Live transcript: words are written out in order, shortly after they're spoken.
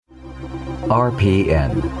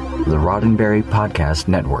RPN, the Roddenberry Podcast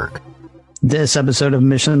Network. This episode of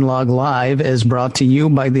Mission Log Live is brought to you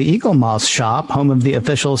by the Eagle Moss Shop, home of the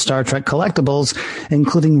official Star Trek collectibles,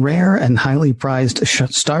 including rare and highly prized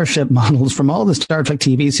starship models from all the Star Trek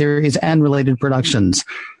TV series and related productions.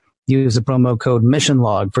 Use the promo code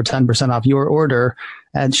MissionLog for 10% off your order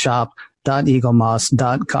at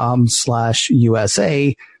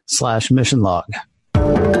shop.eaglemoss.com/USA/missionlog.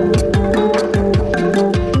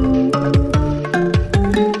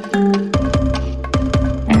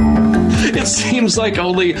 It seems like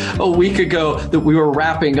only a week ago that we were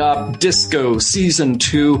wrapping up Disco Season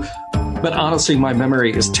 2, but honestly, my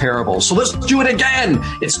memory is terrible. So let's do it again.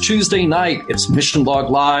 It's Tuesday night. It's Mission Log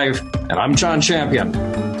Live, and I'm John Champion.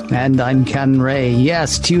 And I'm Ken Ray.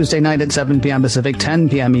 Yes, Tuesday night at 7 p.m. Pacific, 10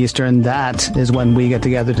 p.m. Eastern. That is when we get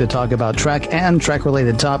together to talk about Trek and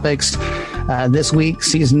Trek-related topics. This week,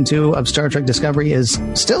 Season 2 of Star Trek Discovery is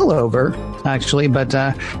still over, actually, but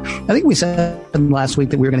I think we said last week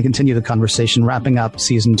that we were going to continue the conversation, wrapping up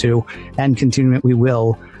Season 2, and continuing it we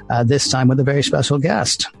will, this time with a very special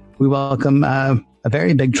guest. We welcome a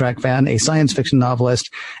very big Trek fan, a science fiction novelist,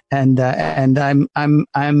 and I'm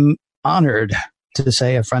honored to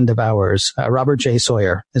say a friend of ours. Robert J.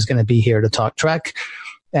 Sawyer is going to be here to talk Trek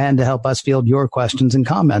and to help us field your questions and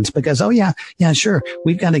comments because, sure,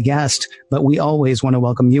 we've got a guest, but we always want to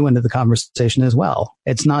welcome you into the conversation as well.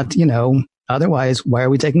 It's not, otherwise, why are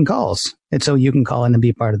we taking calls? It's so you can call in and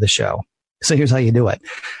be part of the show. So here's how you do it.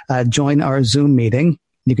 Join our Zoom meeting.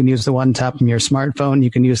 You can use the one tap from your smartphone.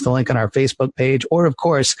 You can use the link on our Facebook page, or of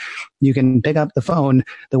course, you can pick up the phone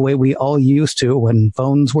the way we all used to when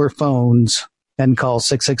phones were phones and call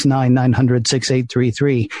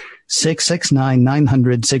 669-900-6833.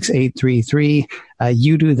 669-900-6833.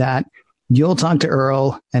 You do that. You'll talk to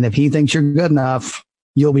Earl, and if he thinks you're good enough,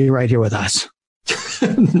 you'll be right here with us.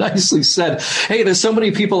 Nicely said. Hey, there's so many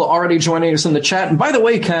people already joining us in the chat. And by the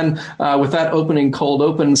way, Ken, with that opening cold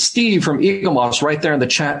open, Steve from Eagle Moss right there in the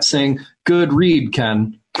chat saying, good read,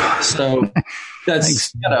 Ken. So that's,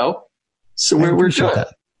 Thanks. So we're good.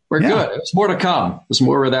 That. We're good. There's more to come. There's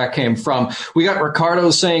more where that came from. We got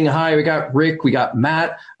Ricardo saying hi. We got Rick. We got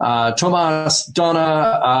Matt, Tomas,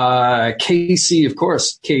 Donna, Casey, of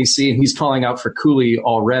course, Casey, and he's calling out for Cooley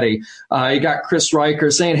already. You got Chris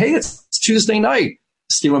Riker saying, hey, it's Tuesday night.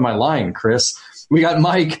 Stealing my line, Chris. We got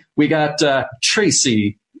Mike. We got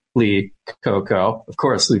Tracy Lee Coco, of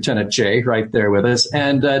course, Lieutenant J right there with us,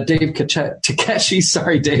 and Dave Takeshi.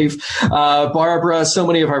 Sorry, Dave. Barbara, so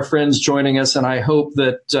many of our friends joining us, and I hope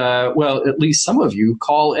that, at least some of you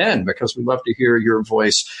call in because we love to hear your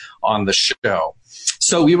voice on the show.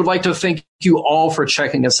 So we would like to thank you all for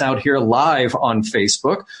checking us out here live on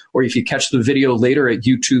Facebook, or if you catch the video later at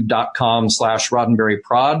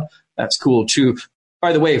youtube.com/RoddenberryProd, that's cool too.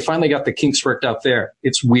 By the way, finally got the kinks worked out there.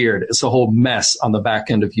 It's weird. It's a whole mess on the back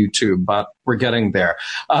end of YouTube, but we're getting there.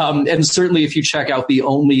 And certainly if you check out the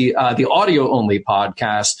audio-only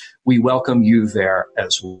podcast, we welcome you there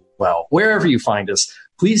as well. Wherever you find us,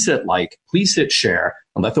 please hit like, please hit share,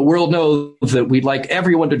 and let the world know that we'd like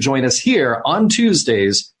everyone to join us here on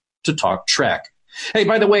Tuesdays to talk Trek. Hey,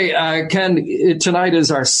 by the way, Ken, tonight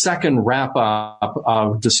is our second wrap-up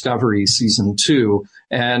of Discovery Season 2.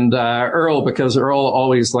 And Earl, because Earl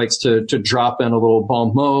always likes to drop in a little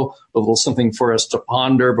bon mot, a little something for us to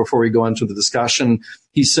ponder before we go into the discussion.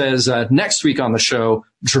 He says, next week on the show,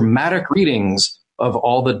 dramatic readings of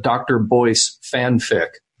all the Dr. Boyce fanfic.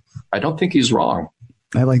 I don't think he's wrong.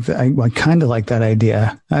 I like that. I kind of like that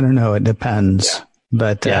idea. I don't know. It depends. Yeah.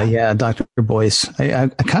 But Dr. Boyce. I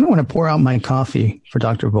kind of want to pour out my coffee for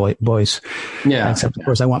Dr. Boyce. Yeah. Except, of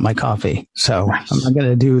course, I want my coffee. So I'm not going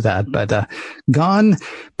to do that. But gone,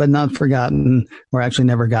 but not forgotten, or actually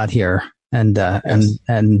never got here and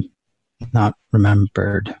not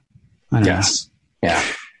remembered. I don't know.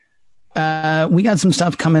 Yeah. We got some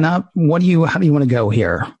stuff coming up. How do you want to go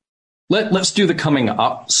here? Let's do the coming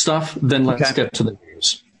up stuff. Then let's get to the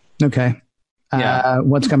news. Okay.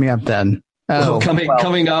 What's coming up then?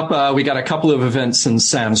 Coming up, we got a couple of events in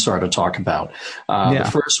Sansar to talk about. The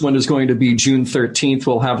first one is going to be June 13th.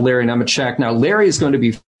 We'll have Larry Nemechek. Now, Larry is going to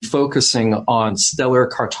be focusing on stellar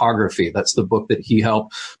cartography. That's the book that he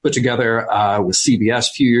helped put together with CBS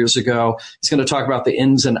a few years ago. He's going to talk about the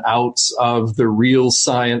ins and outs of the real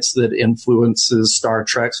science that influences Star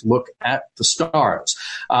Trek's look at the stars.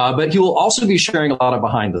 But he will also be sharing a lot of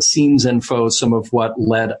behind the scenes info, some of what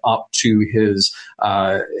led up to his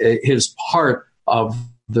part of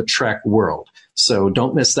the Trek world. So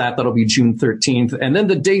don't miss that. That'll be June 13th. And then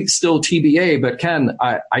the date's still TBA, but Ken,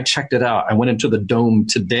 I checked it out. I went into the Dome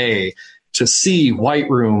today to see White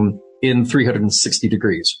Room in 360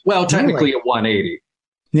 degrees. Well, technically at 180.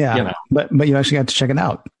 Yeah, you know. but you actually got to check it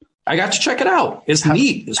out. I got to check it out. It's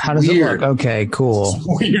neat. It's how does weird. it look? Okay, cool. It's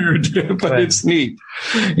weird, but it's neat.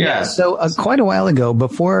 Yeah. So quite a while ago,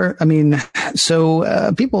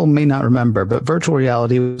 people may not remember, but virtual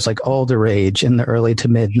reality was like all the rage in the early to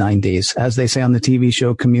mid 90s. As they say on the TV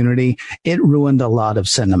show Community, it ruined a lot of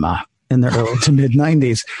cinema in the early to mid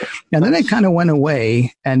 90s. And then it kind of went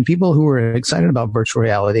away, and people who were excited about virtual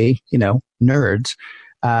reality, nerds,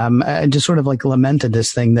 just sort of like lamented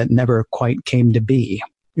this thing that never quite came to be.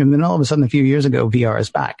 And then all of a sudden, a few years ago, VR is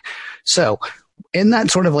back. So in that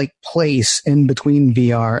sort of like place in between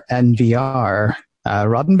VR and VR,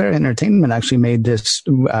 Roddenberry Entertainment actually made this,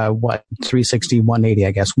 360, 180,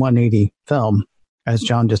 I guess, 180 film, as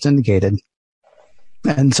John just indicated.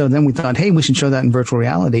 And so then we thought, hey, we should show that in virtual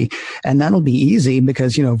reality. And that'll be easy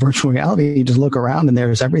because, virtual reality, you just look around and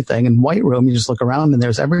there's everything. In White Room, you just look around and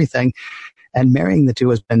there's everything. And marrying the two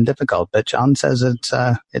has been difficult, but John says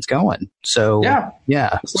it's going. So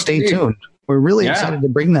yeah, stay tuned. We're really excited to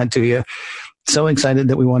bring that to you. So excited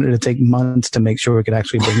that we wanted to take months to make sure we could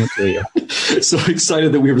actually bring it to you. So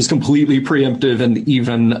excited that we were just completely preemptive and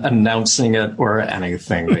even announcing it or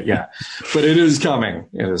anything. But but it is coming.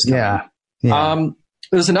 It is coming. Yeah.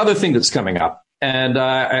 There's another thing that's coming up, and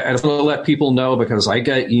I just want to let people know because I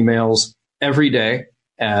get emails every day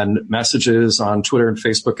and messages on Twitter and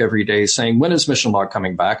Facebook every day saying, when is Mission Log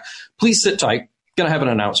coming back? Please sit tight. Going to have an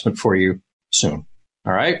announcement for you soon.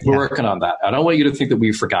 All right? We're working on that. I don't want you to think that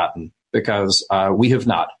we've forgotten because we have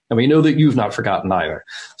not. And we know that you've not forgotten either.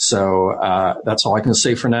 So that's all I can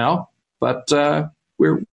say for now. But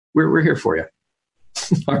we're here for you.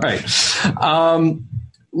 All right.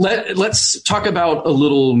 Let's talk about a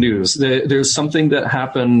little news. There's something that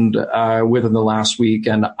happened within the last week,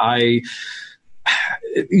 and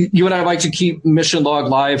you and I like to keep Mission Log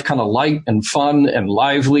Live kind of light and fun and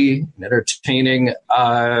lively and entertaining.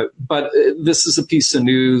 But this is a piece of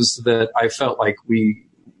news that I felt like we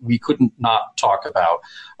couldn't not talk about.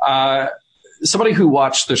 Somebody who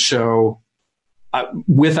watched the show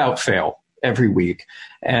without fail every week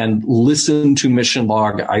and listened to Mission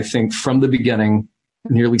Log, I think, from the beginning,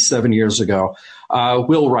 nearly 7 years ago,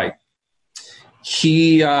 Will Wright.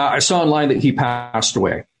 I saw online that he passed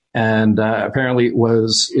away. And apparently it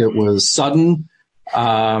was sudden.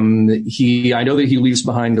 I know that he leaves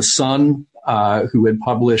behind a son who had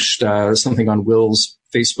published something on Will's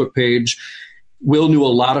Facebook page. Will knew a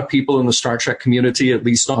lot of people in the Star Trek community, at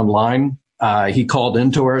least online. He called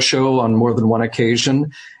into our show on more than one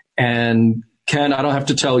occasion. And Ken, I don't have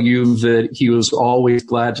to tell you that he was always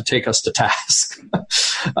glad to take us to task.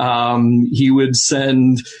 He would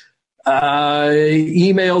send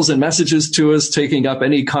emails and messages to us taking up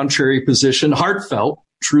any contrary position, heartfelt,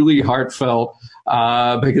 truly heartfelt,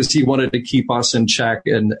 because he wanted to keep us in check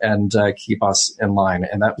and keep us in line.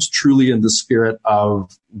 And that was truly in the spirit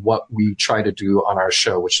of what we try to do on our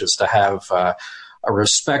show, which is to have a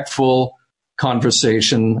respectful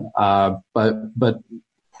conversation, but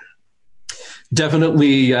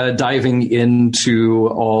definitely diving into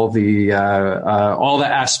all the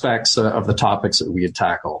aspects of the topics that we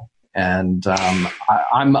tackle. And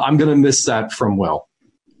I'm going to miss that from Will.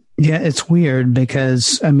 Yeah, it's weird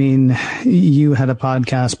because, you had a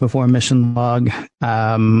podcast before Mission Log.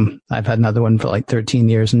 I've had another one for like 13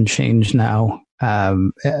 years and change now.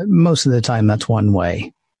 Most of the time, that's one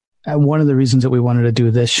way. One of the reasons that we wanted to do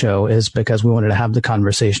this show is because we wanted to have the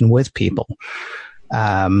conversation with people.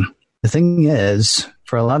 The thing is,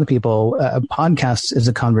 for a lot of people, a podcast is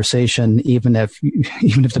a conversation, even if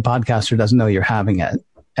the podcaster doesn't know you're having it.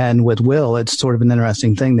 And with Will, it's sort of an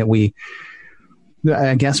interesting thing that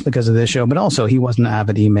I guess because of this show, but also he was an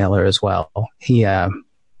avid emailer as well. He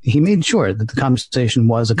made sure that the conversation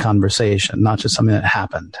was a conversation, not just something that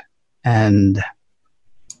happened. And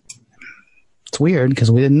it's weird because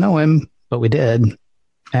we didn't know him, but we did.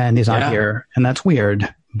 And he's not here. And that's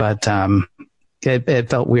weird. But it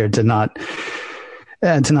felt weird to not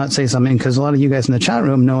say something because a lot of you guys in the chat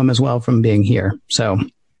room know him as well from being here. So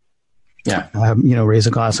raise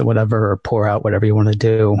a glass or whatever, or pour out whatever you want to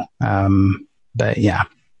do. But yeah,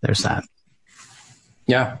 there's that.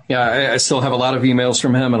 Yeah. I still have a lot of emails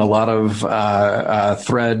from him and a lot of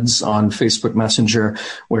threads on Facebook Messenger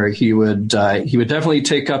where he would definitely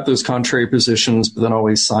take up those contrary positions, but then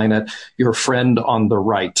always sign it, "Your friend on the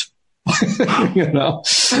right."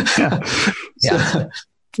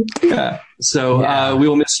 So we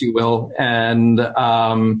will miss you, Will, and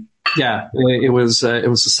it was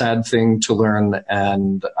a sad thing to learn,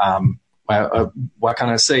 and what can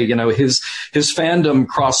I say? His fandom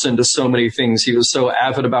crossed into so many things. He was so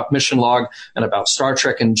avid about Mission Log and about Star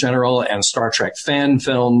Trek in general and Star Trek fan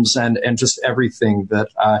films and just everything that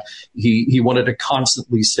he wanted to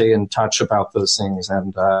constantly stay in touch about those things.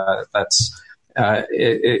 And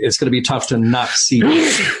it's going to be tough to not see.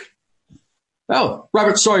 Oh,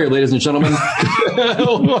 Robert Sawyer, ladies and gentlemen.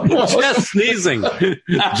 Just sneezing.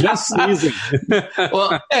 Just sneezing.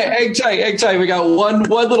 Well, hang tight. We got one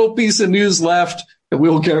little piece of news left, and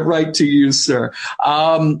we'll get right to you, sir.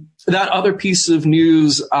 That other piece of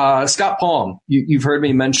news, Scott Palm, you've heard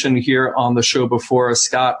me mention here on the show before.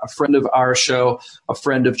 Scott, a friend of our show, a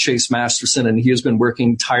friend of Chase Masterson, and he has been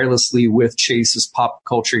working tirelessly with Chase's Pop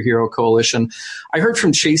Culture Hero Coalition. I heard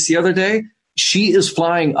from Chase the other day. She is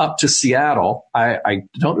flying up to Seattle. I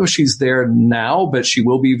don't know if she's there now, but she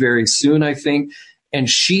will be very soon, I think. And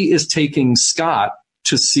she is taking Scott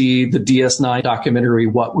to see the DS9 documentary,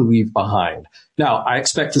 What We Leave Behind. Now, I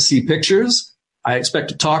expect to see pictures. I expect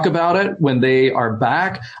to talk about it when they are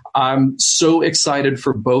back. I'm so excited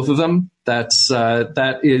for both of them.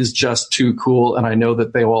 That is just too cool. And I know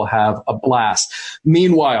that they will have a blast.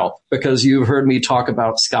 Meanwhile, because you've heard me talk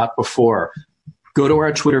about Scott before, go to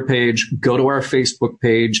our Twitter page, go to our Facebook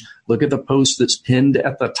page, look at the post that's pinned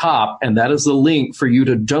at the top, and that is the link for you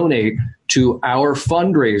to donate to our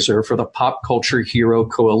fundraiser for the Pop Culture Hero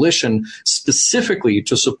Coalition, specifically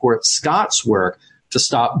to support Scott's work to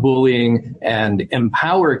stop bullying and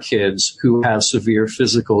empower kids who have severe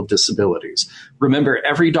physical disabilities. Remember,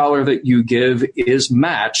 every dollar that you give is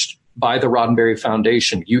matched by the Roddenberry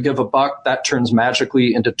Foundation. You give $1, that turns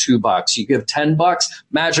magically into $2. You give $10,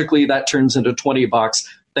 magically that turns into $20.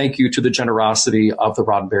 Thank you to the generosity of the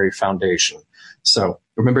Roddenberry Foundation. So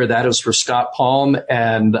remember, that is for Scott Palm,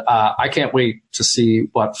 and I can't wait to see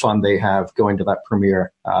what fun they have going to that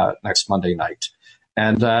premiere next Monday night.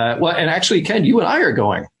 And and actually, Ken, you and I are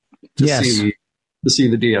going to see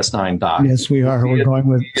the DS9 doc. Yes, we are. We're going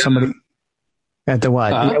with somebody at the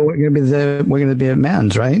what? We're going to be at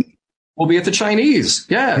Mann's, right? We'll be at the Chinese.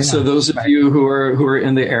 Yeah. So those of you who are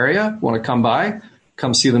in the area want to come by,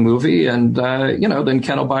 come see the movie, and then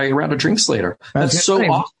Ken will buy a round of drinks later. That's so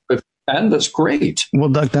awesome. And that's great. We'll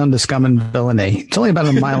duck down to Scum and Villainy. It's only about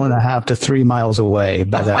 1.5 to 3 miles away,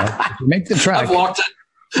 but if you make the trek. I've walked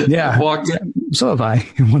it. Yeah. So have I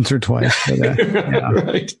once or twice. But,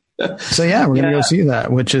 Right. So we're going to go see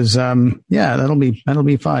that, which is that'll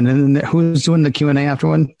be fun. And then who's doing the Q&A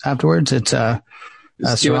afterwards? It's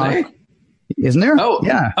Q&A. Isn't there? Oh,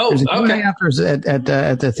 yeah. There's a Q&A okay. afterwards at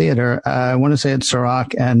the theater. I want to say it's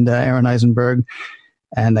Sirach and Aaron Eisenberg,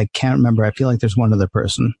 and I can't remember. I feel like there's one other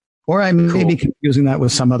person, or I may be confusing that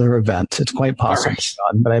with some other event. It's quite possible,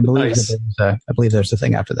 John, but I believe there's a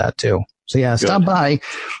thing after that too. So stop by,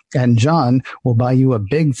 and John will buy you a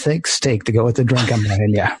big, thick steak to go with the drink I'm buying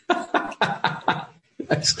you.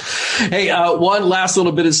 Hey, one last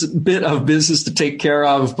little bit of business to take care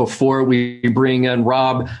of before we bring in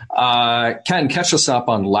Rob. Ken, catch us up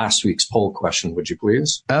on last week's poll question, would you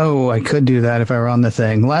please? Oh, I could do that if I were on the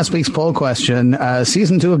thing. Last week's poll question,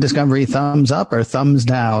 season 2 of Discovery, thumbs up or thumbs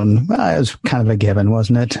down? Well, it was kind of a given,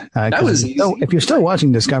 wasn't it? That was easy. If you're still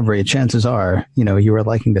watching Discovery, chances are, you were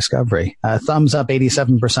liking Discovery. Thumbs up,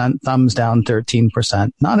 87%, thumbs down,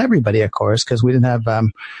 13%. Not everybody, of course, because we didn't have...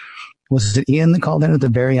 was it Ian that called in at the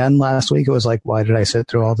very end last week? It was like, why did I sit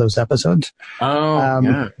through all those episodes?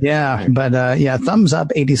 Oh, yeah. But thumbs up,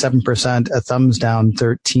 87%, a thumbs down,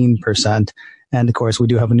 13%. And of course, we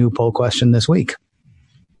do have a new poll question this week.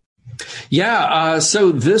 Yeah.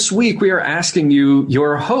 So this week we are asking you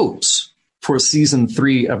your hopes for season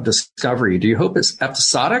 3 of Discovery. Do you hope it's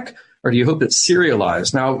episodic, or do you hope it's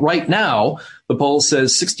serialized? Now, right now, the poll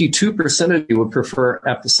says 62% of you would prefer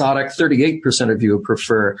episodic, 38% of you would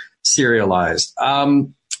prefer serialized.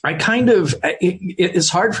 It's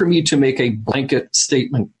hard for me to make a blanket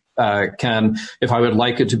statement, Ken, if I would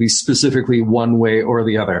like it to be specifically one way or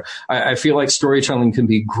the other. I feel like storytelling can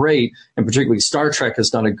be great, and particularly Star Trek has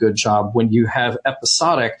done a good job when you have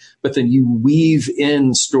episodic, but then you weave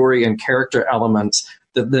in story and character elements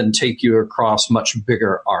that then take you across much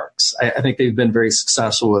bigger arcs. I think they've been very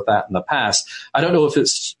successful with that in the past. I don't know if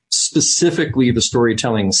it's specifically the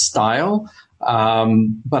storytelling style,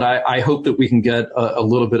 but I hope that we can get a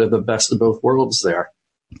little bit of the best of both worlds there.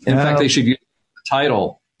 In fact, they should use the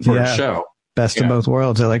title for a show. Best of both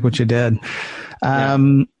worlds. I like what you did.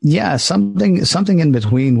 Something in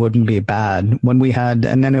between wouldn't be bad. When we had,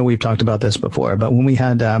 and I know we've talked about this before, but when we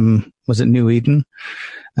had, was it New Eden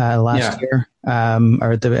last year? in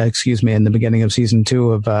the beginning of season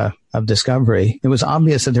 2 of Discovery, it was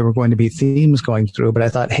obvious that there were going to be themes going through, but I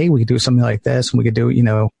thought, hey, we could do something like this and we could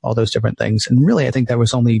do, all those different things. And really, I think there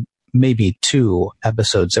was only maybe 2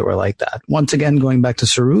 episodes that were like that. Once again, going back to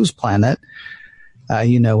Saru's planet,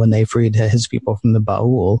 when they freed his people from the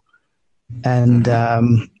Baul, and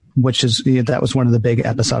which is that was one of the big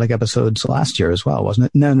episodic episodes last year as well, wasn't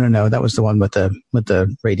it? No, that was the one with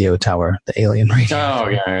the radio tower, the alien radio. Oh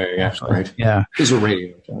yeah, right. Yeah, it was a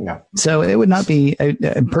radio. Yeah. So it would not be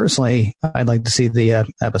personally. I'd like to see the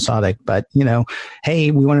episodic, but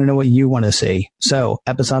hey, we want to know what you want to see. So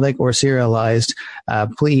episodic or serialized,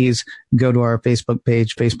 please go to our Facebook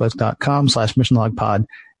page, facebook.com/missionlogpod.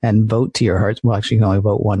 And vote to your heart's. Well, actually, you can only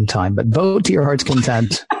vote one time, but vote to your heart's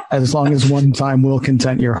content. As long as one time will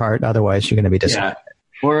content your heart. Otherwise, you're going to be disappointed.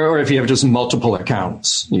 Yeah. Or if you have just multiple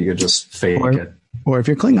accounts, you could just fake it. Or if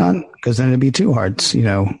you're Klingon, because then it'd be 2 hearts,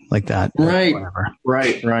 like that. Right.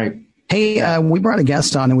 Right. Hey, we brought a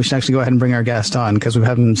guest on, and we should actually go ahead and bring our guest on because we've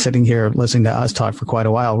had him sitting here listening to us talk for quite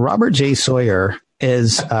a while. Robert J. Sawyer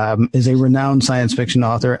is a renowned science fiction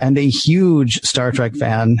author and a huge Star Trek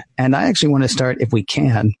fan. And I actually want to start, if we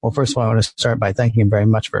can. Well, first of all, I want to start by thanking him very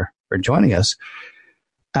much for joining us.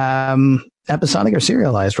 Episodic or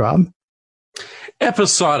serialized, Rob?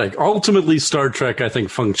 Episodic. Ultimately, Star Trek, I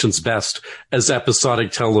think, functions best as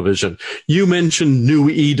episodic television. You mentioned New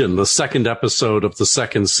Eden, the 2nd episode of the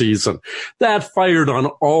 2nd season. That fired on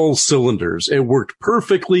all cylinders. It worked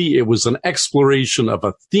perfectly. It was an exploration of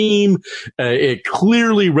a theme. It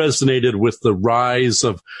clearly resonated with the rise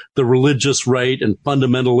of the religious right and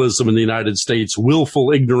fundamentalism in the United States,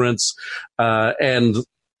 willful ignorance, and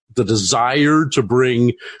the desire to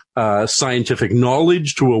bring scientific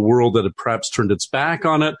knowledge to a world that had perhaps turned its back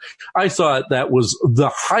on it. I thought that was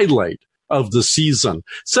the highlight of the season,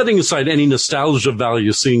 setting aside any nostalgia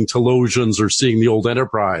value seeing Telosians or seeing the old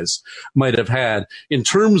Enterprise might have had. In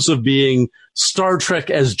terms of being Star Trek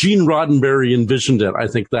as Gene Roddenberry envisioned it, I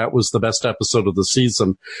think that was the best episode of the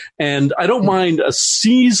season. And I don't mind a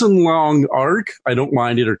season-long arc. I don't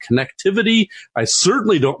mind interconnectivity. I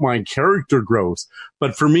certainly don't mind character growth.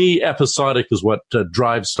 But for me, episodic is what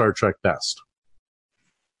drives Star Trek best.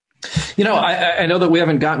 I know that we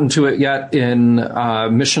haven't gotten to it yet in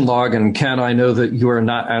Mission Log, and Ken, I know that you are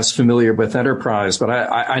not as familiar with Enterprise, but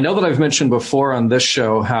I know that I've mentioned before on this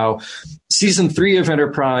show how season 3 of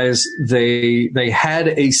Enterprise, they had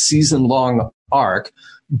a season-long arc,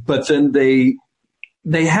 but then they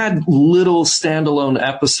had little standalone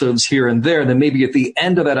episodes here and there. Then maybe at the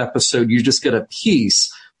end of that episode, you just get a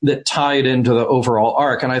piece that tied into the overall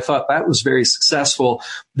arc, and I thought that was very successful.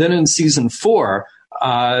 Then in season 4,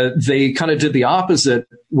 they kind of did the opposite,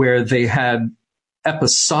 where they had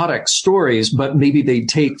episodic stories, but maybe they'd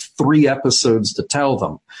take 3 episodes to tell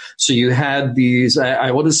them. So you had these, I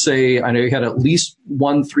want to say, I know you had at least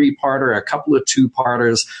 1 3-parter, a couple of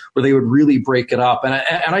 2-parters, where they would really break it up. And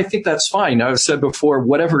I think that's fine. I've said before,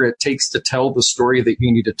 whatever it takes to tell the story that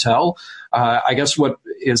you need to tell. I guess what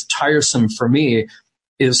is tiresome for me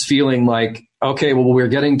is feeling like, okay, well, we're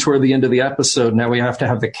getting toward the end of the episode. Now we have to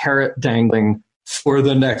have the carrot dangling for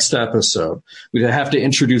the next episode. We have to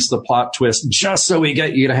introduce the plot twist just so we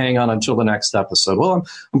get you to hang on until the next episode. Well,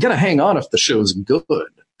 I'm going to hang on if the show's good.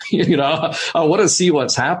 I want to see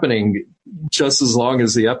what's happening just as long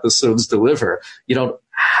as the episodes deliver. You don't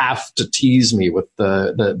have to tease me with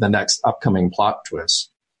the next upcoming plot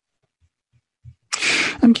twist.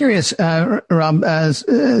 I'm curious, Rob,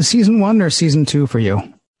 season 1 or season 2 for you?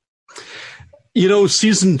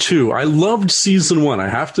 Season 2, I loved season 1. I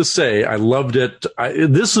have to say, I loved it.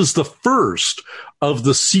 This is the first of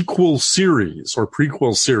the sequel series or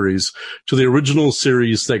prequel series to the original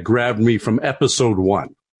series that grabbed me from episode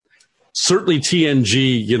 1. Certainly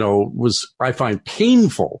TNG, was, I find,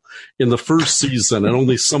 painful in the first season and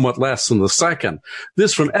only somewhat less in the second.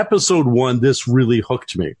 This, from episode 1, this really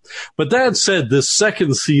hooked me. But that said, this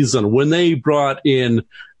second season, when they brought in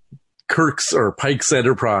Kirk's or Pike's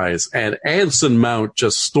Enterprise and Anson Mount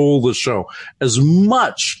just stole the show. As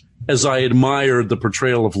much as I admired the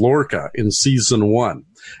portrayal of Lorca in season 1,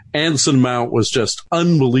 Anson Mount was just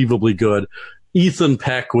unbelievably good. Ethan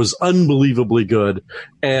Peck was unbelievably good.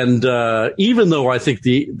 And even though I think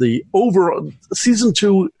the overall season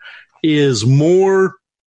 2 is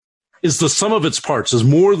the sum of its parts, is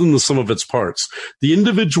more than the sum of its parts. The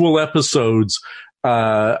individual episodes,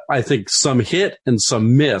 I think some hit and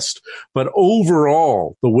some missed, but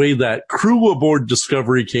overall, the way that crew aboard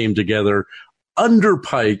Discovery came together under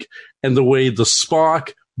Pike and the way the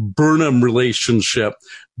Spock-Burnham relationship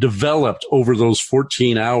developed over those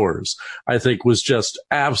 14 hours, I think was just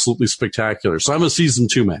absolutely spectacular. So I'm a season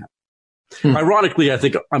 2 man. Ironically, I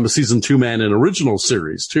think I'm a season 2 man in original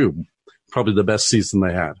series too. Probably the best season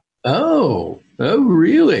they had. Oh,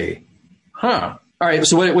 really? Huh. All right.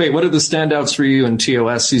 So wait, what are the standouts for you in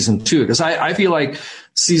TOS season 2? Because I feel like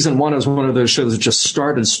season 1 is one of those shows that just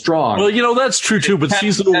started strong. Well, that's true too. But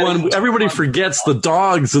season 1, everybody forgets the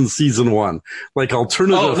dogs in season 1, like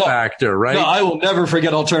Alternative Factor, right? No, I will never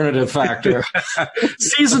forget Alternative Factor.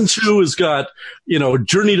 Season 2 has got,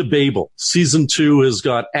 Journey to Babel. Season 2 has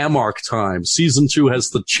got Amok Time. Season 2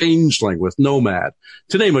 has The Changeling with Nomad,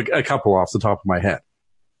 to name a couple off the top of my head.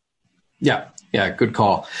 Yeah, good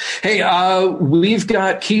call. Hey, we've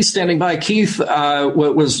got Keith standing by. Keith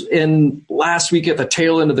what was in last week at the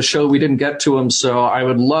tail end of the show. We didn't get to him, so I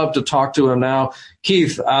would love to talk to him now.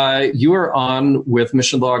 Keith, you are on with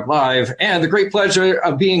Mission Log Live, and the great pleasure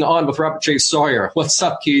of being on with Robert J. Sawyer. What's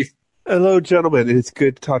up, Keith? Hello, gentlemen. It's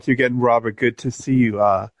good to talk to you again, Robert. Good to see you.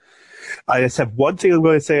 I just have one thing I'm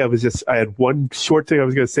going to say. I had one short thing I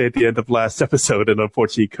was going to say at the end of last episode, and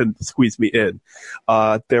unfortunately couldn't squeeze me in.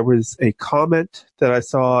 There was a comment that I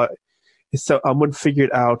saw. Someone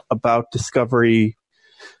figured out about Discovery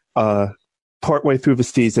partway through the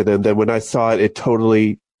season, and then when I saw it, it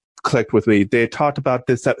totally clicked with me. They had talked about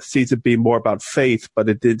this season being more about faith, but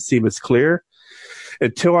it didn't seem as clear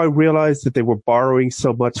until I realized that they were borrowing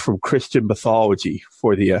so much from Christian mythology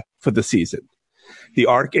for the season. The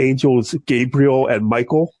archangels Gabriel and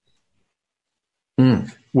Michael,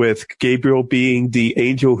 with Gabriel being the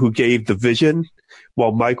angel who gave the vision,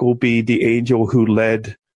 while Michael be the angel who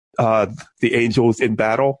led the angels in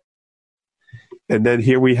battle. And then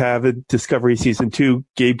here we have in Discovery Season 2,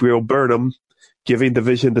 Gabriel Burnham giving the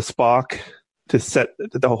vision to Spock to set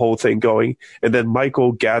the whole thing going. And then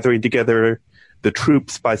Michael gathering together the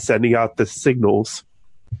troops by sending out the signals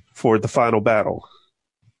for the final battle.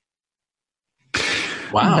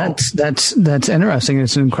 Wow. That's interesting.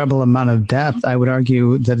 It's an incredible amount of depth. I would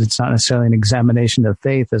argue that it's not necessarily an examination of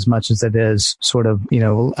faith as much as it is sort of,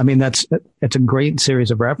 it's a great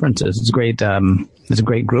series of references. It's a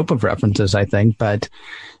great group of references, I think. But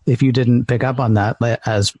if you didn't pick up on that,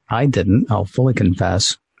 as I didn't, I'll fully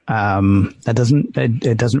confess,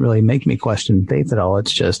 it doesn't really make me question faith at all.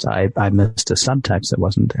 It's just, I missed a subtext that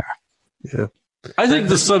wasn't there. Yeah. I think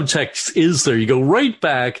the subtext is there. You go right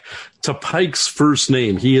back to Pike's first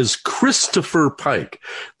name. He is Christopher Pike.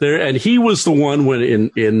 And he was the one when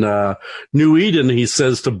in New Eden, he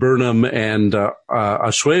says to Burnham and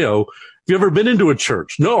Ashueo, have you ever been into a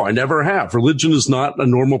church? No, I never have. Religion is not a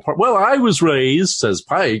normal part. Well, I was raised, says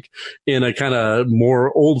Pike, in a kind of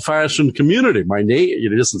more old-fashioned community. My name,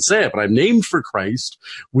 it doesn't say it, but I'm named for Christ.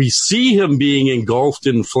 We see him being engulfed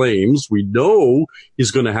in flames. We know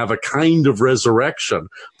he's going to have a kind of resurrection.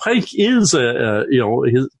 Pike is a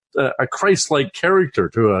Christ-like character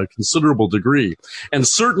to a considerable degree. And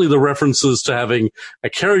certainly the references to having a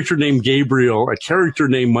character named Gabriel, a character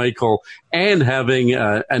named Michael, and having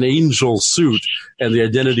an angel suit and the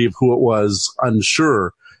identity of who it was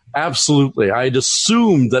unsure. Absolutely. I'd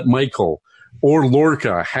assumed that Michael or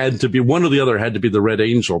Lorca had to be, one or the other had to be the Red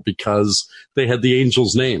Angel because they had the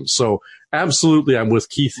angel's name. So absolutely, I'm with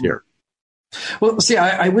Keith here. Well, see,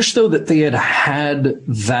 I wish, though, that they had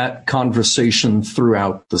that conversation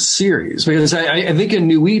throughout the series, because I think in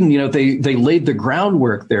New Eden, they laid the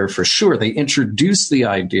groundwork there for sure. They introduced the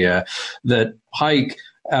idea that Pike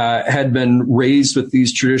had been raised with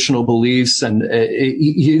these traditional beliefs, and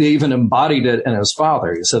he even embodied it in his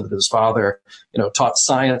father. He said that his father, taught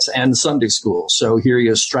science and Sunday school. So here he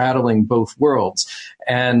is straddling both worlds.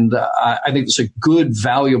 And I think it's a good,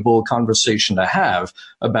 valuable conversation to have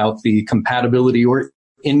about the compatibility or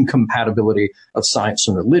incompatibility of science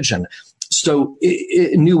and religion. So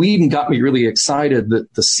New Eden got me really excited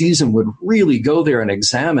that the season would really go there and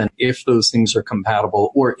examine if those things are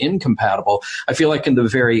compatible or incompatible. I feel like in the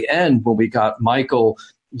very end, when we got Michael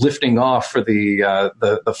lifting off for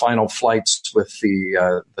the final flights with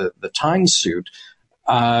the time suit,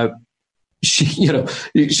 she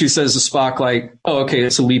says to Spock, like, "Oh, okay,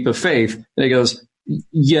 it's a leap of faith," and he goes,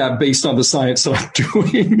 "Yeah, based on the science that I'm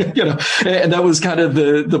doing," and that was kind of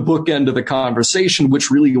the bookend of the conversation, which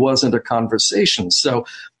really wasn't a conversation. So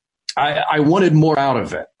I wanted more out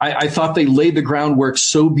of it. I thought they laid the groundwork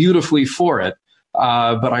so beautifully for it,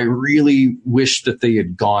 but I really wish that they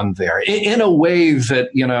had gone there in a way that,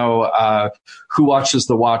 Who Watches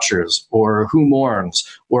the Watchers or Who Mourns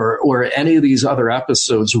or any of these other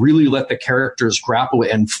episodes really let the characters grapple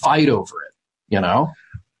and fight over it,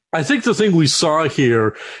 I think the thing we saw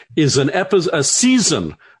here is a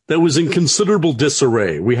season that was in considerable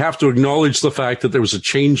disarray. We have to acknowledge the fact that there was a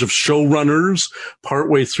change of showrunners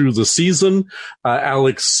partway through the season.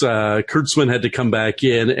 Alex Kurtzman had to come back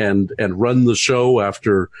in and run the show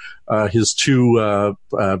after his two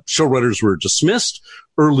showrunners were dismissed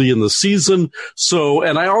early in the season. So,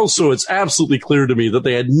 and it's absolutely clear to me that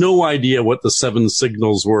they had no idea what the 7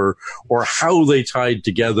 signals were or how they tied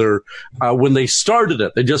together when they started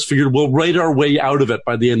it. They just figured we'll write our way out of it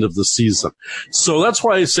by the end of the season. So that's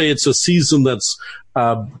why I say it's a season that's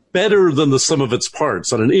better than the sum of its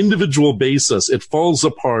parts. On an individual basis, it falls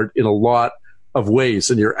apart in a lot of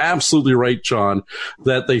ways. And you're absolutely right, John,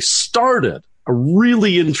 that they started a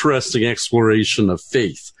really interesting exploration of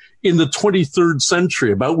faith in the 23rd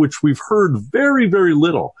century, about which we've heard very, very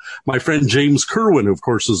little. My friend James Kerwin, who of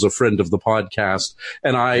course is a friend of the podcast,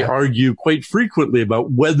 and I argue quite frequently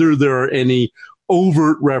about whether there are any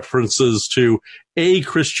overt references to A,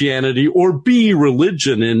 Christianity, or B,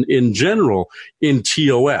 religion in general in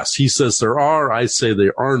TOS. He says there are. I say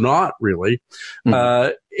they are not really.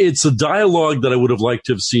 Mm-hmm. It's a dialogue that I would have liked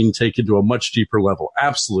to have seen taken to a much deeper level.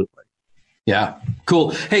 Absolutely. Yeah. Cool.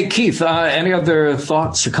 Hey, Keith, any other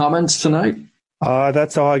thoughts or comments tonight?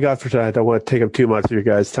 That's all I got for tonight. I don't want to take up too much of your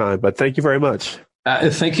guys' time, but thank you very much.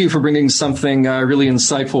 Thank you for bringing something really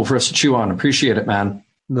insightful for us to chew on. Appreciate it, man.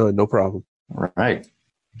 No problem. All right.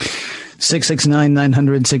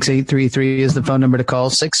 669-900-6833 is the phone number to call.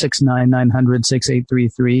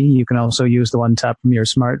 669-900-6833. You can also use the one tap from your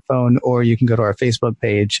smartphone, or you can go to our Facebook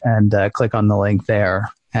page and click on the link there,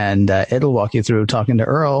 and it'll walk you through talking to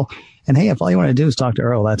Earl. And hey, if all you want to do is talk to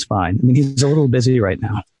Earl, that's fine. I mean, he's a little busy right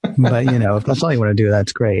now, but if that's all you want to do,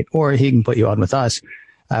 that's great. Or he can put you on with us,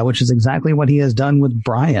 which is exactly what he has done with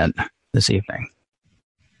Brian this evening.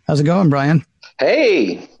 How's it going, Brian?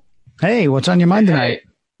 Hey, what's on your mind tonight?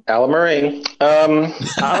 Alan Moraine. Alan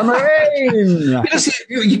Moraine.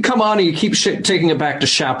 You come on and you keep taking it back to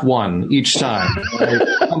Shap 1 each time.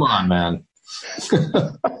 Come on, man.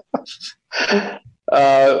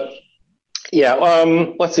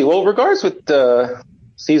 Let's see. Well, regards with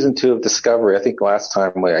season 2 of Discovery, I think last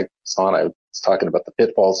time I saw it, I was talking about the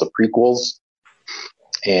pitfalls of prequels,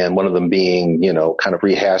 and one of them being, kind of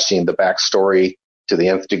rehashing the backstory to the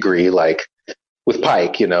nth degree. Like with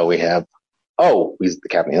Pike, we have, he's the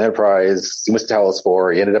captain of the Enterprise. He went to Talos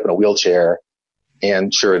 4. He ended up in a wheelchair,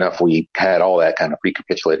 and sure enough, we had all that kind of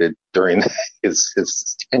recapitulated during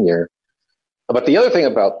his tenure. But the other thing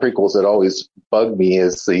about prequels that always bugged me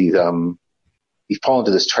is you fall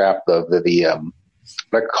into this trap of what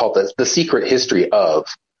I call the secret history of,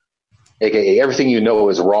 aka everything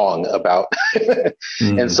is wrong about.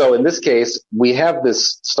 Mm-hmm. And so in this case, we have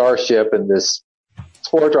this starship and this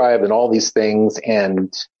spore drive and all these things,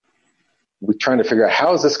 and we're trying to figure out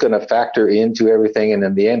how is this going to factor into everything. And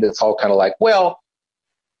in the end, it's all kind of like, well,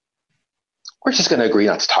 we're just going to agree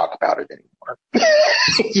not to talk about it anymore.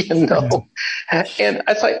 And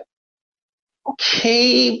it's like,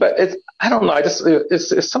 okay, but I don't know.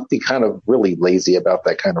 It's something kind of really lazy about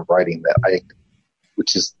that kind of writing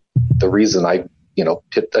which is the reason again,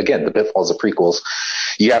 the pitfalls of prequels.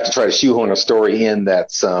 You have to try to shoehorn a story in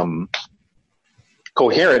that's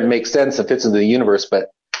coherent, makes sense, and fits into the universe, but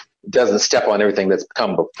doesn't step on everything that's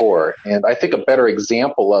come before. And I think a better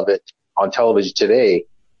example of it on television today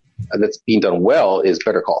that's being done well is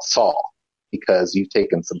Better Call Saul, because you've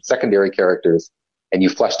taken some secondary characters and you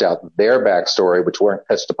fleshed out their backstory, which weren't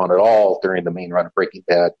touched upon at all during the main run of Breaking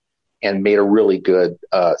Bad, and made a really good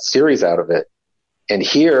series out of it. And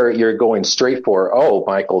here you're going straight for,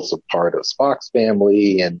 Michael's a part of Spock's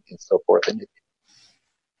family and so forth. And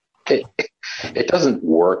it doesn't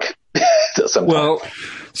work sometimes. Well,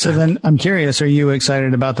 so then I'm curious, are you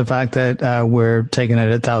excited about the fact that we're taking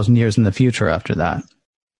it 1,000 years in the future after that?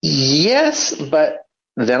 Yes, but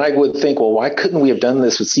then I would think, well, why couldn't we have done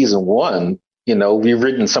this with season 1? We've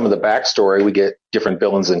written some of the backstory. We get different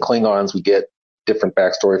villains and Klingons. We get different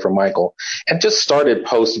backstory from Michael, and just started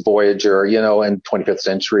post Voyager, in 25th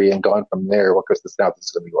century and gone from there. Well, because now this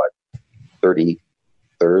is going to be what,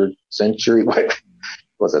 33rd century? What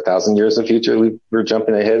was it, 1,000 years in the future? We're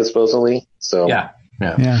jumping ahead, supposedly. So yeah.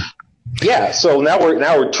 So now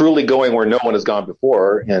we're truly going where no one has gone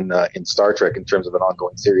before in Star Trek in terms of an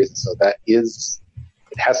ongoing series. So it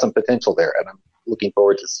has some potential there, and I'm looking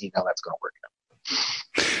forward to seeing how that's going to work out.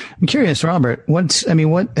 I'm curious, Robert, what's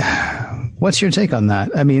your take on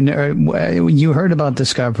that? I mean, you heard about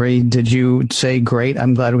Discovery. Did you say, great,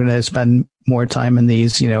 I'm glad we're going to spend more time in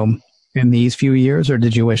these, in these few years, or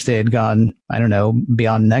did you wish they had gone, I don't know,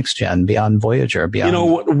 beyond Next Gen, beyond Voyager,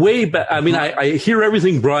 beyond? Way back. I mean, I hear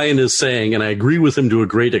everything Brian is saying, and I agree with him to a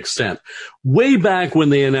great extent. Way back when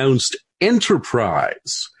they announced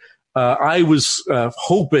Enterprise, I was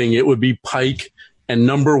hoping it would be Pike and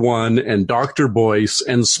Number One and Dr. Boyce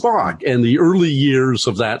and Spock and the early years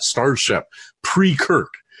of that starship,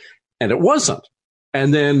 pre-Kirk. And it wasn't.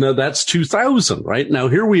 And then that's 2000, right? Now,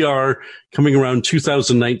 here we are coming around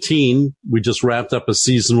 2019. We just wrapped up a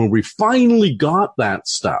season where we finally got that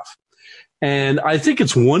stuff. And I think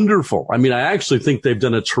it's wonderful. I mean, I actually think they've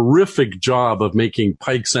done a terrific job of making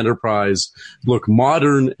Pike's Enterprise look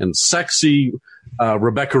modern and sexy.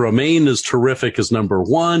 Rebecca Romaine is terrific as Number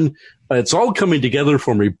One. It's all coming together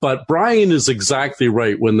for me. But Brian is exactly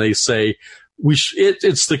right when they say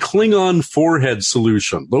it's the Klingon forehead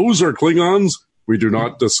solution. Those are Klingons. We do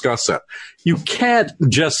not discuss it. You can't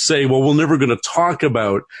just say, well, we're never going to talk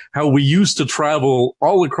about how we used to travel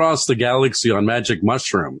all across the galaxy on magic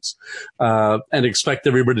mushrooms and expect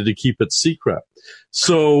everybody to keep it secret.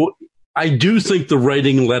 So I do think the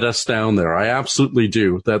writing let us down there. I absolutely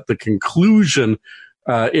do. That the conclusion,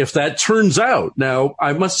 if that turns out, now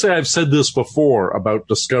I must say I've said this before about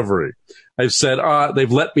Discovery. I've said,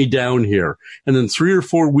 they've let me down here. And then 3 or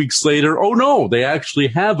 4 weeks later, oh no, they actually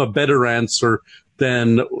have a better answer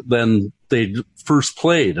than they first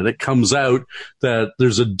played. And it comes out that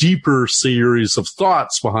there's a deeper series of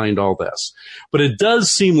thoughts behind all this. But it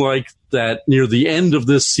does seem like that near the end of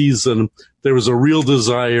this season, there was a real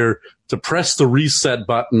desire to press the reset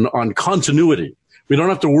button on continuity. We don't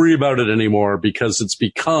have to worry about it anymore because it's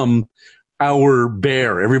become our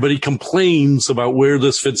bear. Everybody complains about where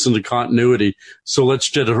this fits into continuity. So let's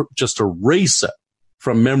just erase it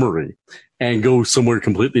from memory and go somewhere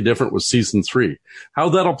completely different with season 3. How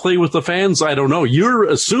that'll play with the fans, I don't know. You're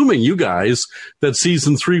assuming, you guys, that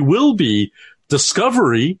season 3 will be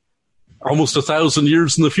Discovery almost 1,000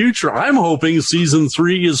 years in the future. I'm hoping season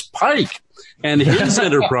 3 is Pike and his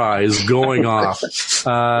Enterprise going off,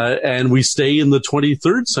 and we stay in the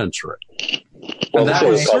 23rd century. Well, that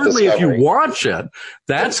was certainly, if you watch it,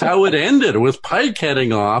 that's how it ended, with Pike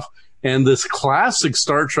heading off and this classic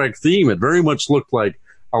Star Trek theme. It very much looked like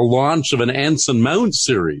a launch of an Anson Mount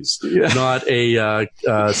series, not a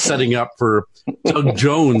setting up for Doug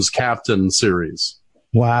Jones Captain series.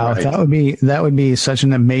 Wow, right. That would be such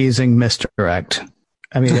an amazing misdirect.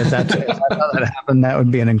 I mean, if that happened, that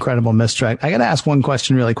would be an incredible misdirect. I got to ask one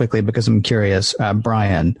question really quickly because I'm curious,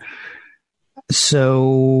 Brian.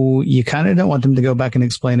 So you kind of don't want them to go back and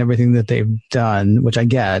explain everything that they've done, which I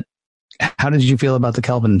get. How did you feel about the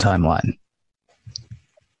Kelvin timeline?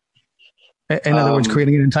 In other words,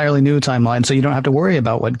 creating an entirely new timeline, so you don't have to worry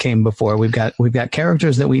about what came before. We've got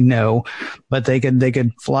characters that we know, but they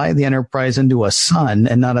could fly the Enterprise into a sun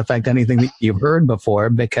and not affect anything that you've heard before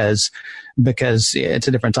because it's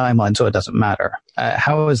a different timeline, so it doesn't matter.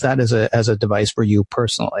 How is that as a device for you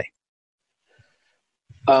personally?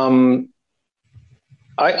 I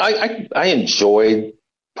enjoyed,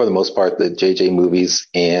 for the most part, the JJ movies,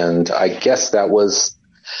 and I guess that was.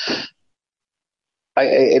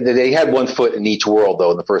 They had one foot in each world,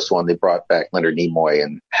 though. In the first one, they brought back Leonard Nimoy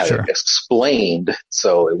and had it explained,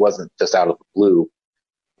 so it wasn't just out of the blue.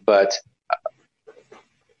 But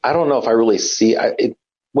I don't know if I really see it.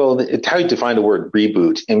 Well, it's how you define the word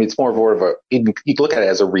reboot. I mean, it's more of a. You can look at it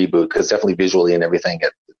as a reboot because definitely visually and everything,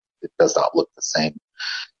 it does not look the same.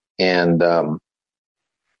 And I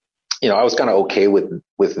was kind of okay with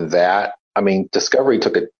that. I mean, Discovery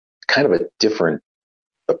took a kind of a different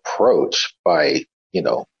approach by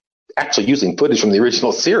actually using footage from the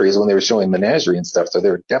original series when they were showing Menagerie and stuff. So they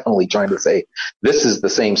were definitely trying to say, this is the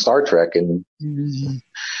same Star Trek. And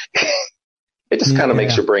it just kind of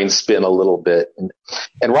makes your brain spin a little bit.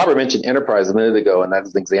 And Robert mentioned Enterprise a minute ago, and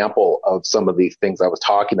that's an example of some of the things I was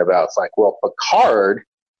talking about. It's like, well, Picard's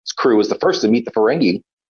crew was the first to meet the Ferengi,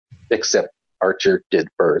 except Archer did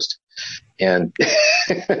first. And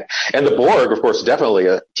and the Borg, of course, definitely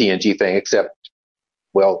a TNG thing, except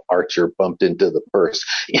well, Archer bumped into the first.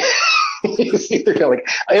 They're kind of like,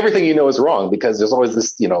 everything is wrong because there's always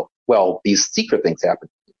this, these secret things happen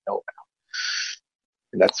about.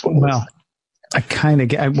 And that's what. Well, I kind of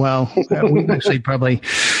get. Well, we actually probably.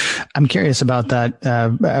 I'm curious about that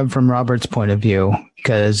from Robert's point of view,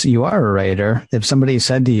 because you are a writer. If somebody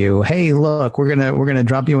said to you, "Hey, look, we're gonna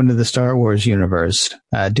drop you into the Star Wars universe.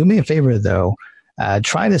 Do me a favor, though."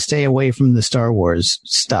 Try to stay away from the Star Wars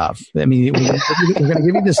stuff. I mean, we're going to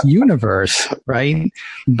give you this universe, right?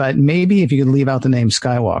 But maybe if you could leave out the name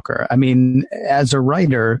Skywalker. I mean, as a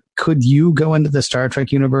writer, could you go into the Star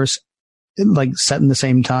Trek universe, like set in the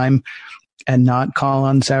same time, and not call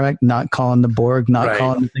on Sarek, not call on the Borg, not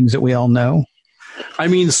call on the things that we all know? I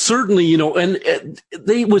mean, certainly, and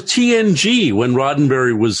they with TNG, when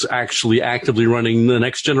Roddenberry was actually actively running The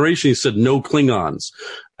Next Generation, he said no Klingons.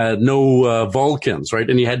 no Vulcans, right?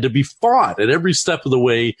 And he had to be fought at every step of the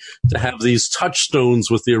way to have these touchstones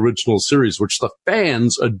with the original series, which the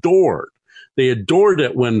fans adored. They adored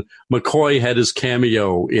it when McCoy had his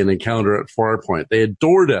cameo in Encounter at Farpoint. They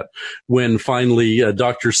adored it when finally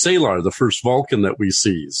Dr. Salar, the first Vulcan that we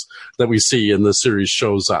see in the series,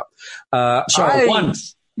 shows up.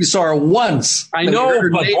 Once. We saw her once. I know,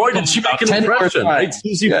 but boy, did she make an impression. Right?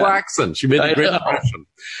 Susie Flaxen. She made a great impression.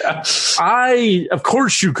 Of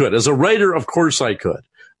course you could. As a writer, of course I could.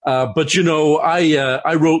 But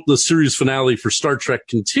I wrote the series finale for Star Trek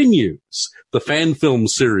Continues, the fan film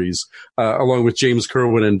series, along with James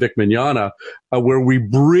Kerwin and Vic Mignogna, where we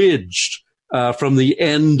bridged from the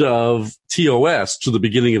end of TOS to the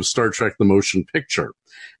beginning of Star Trek: The Motion Picture.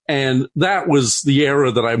 And that was the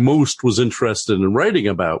era that I most was interested in writing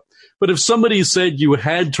about. But if somebody said you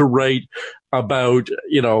had to write about,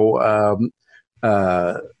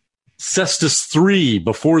 Cestus 3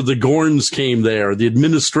 before the Gorns came there, the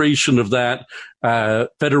administration of that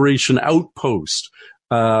Federation outpost,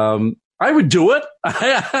 I would do it.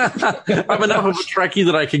 I'm enough of a Trekkie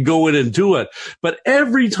that I could go in and do it. But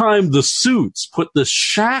every time the suits put this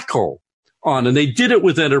shackle on, and they did it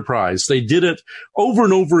with Enterprise, they did it over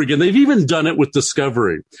and over again. They've even done it with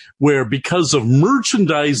Discovery, where because of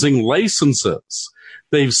merchandising licenses,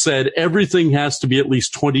 they've said everything has to be at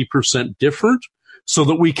least 20% different so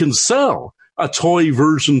that we can sell a toy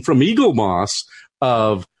version from Eaglemoss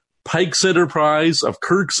of Pike's Enterprise, of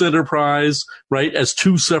Kirk's Enterprise, right, as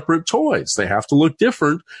two separate toys. They have to look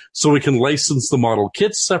different so we can license the model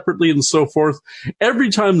kits separately and so forth. Every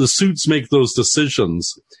time the suits make those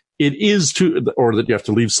decisions, it is or that you have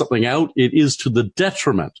to leave something out, it is to the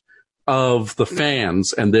detriment of the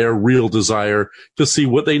fans and their real desire to see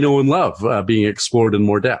what they know and love being explored in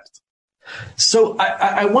more depth. So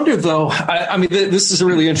I wonder, though, I mean, this is a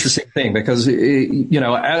really interesting thing because,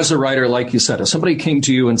 as a writer, like you said, if somebody came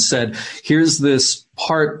to you and said, here's this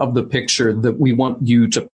part of the picture that we want you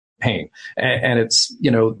to paint, and it's,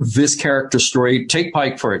 this character story, take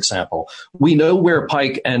Pike, for example. We know where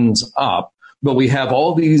Pike ends up, but we have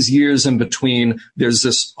all these years in between. There's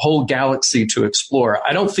this whole galaxy to explore.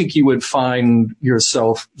 I don't think you would find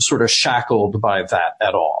yourself sort of shackled by that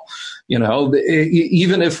at all.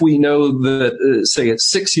 Even if we know that, say, it's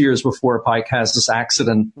 6 years before Pike has this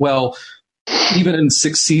accident, well, even in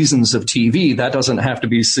 6 seasons of TV, that doesn't have to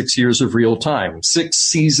be 6 years of real time. 6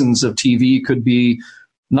 seasons of TV could be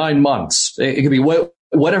 9 months. It could be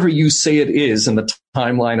whatever you say it is in the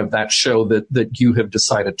timeline of that show that you have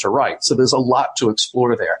decided to write. So there's a lot to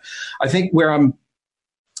explore there. I think where I'm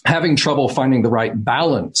having trouble finding the right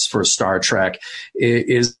balance for Star Trek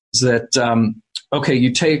is that, okay,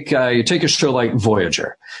 you take a show like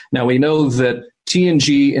Voyager. Now we know that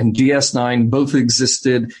TNG and DS9 both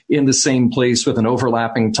existed in the same place with an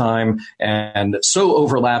overlapping time, and so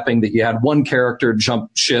overlapping that you had one character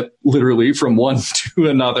jump ship literally from one to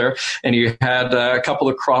another, and you had a couple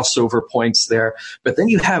of crossover points there. But then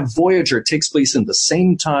you have Voyager. It takes place in the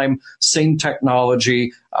same time, same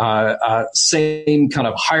technology, same kind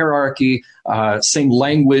of hierarchy, same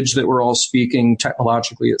language that we're all speaking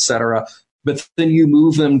technologically, et cetera. But then you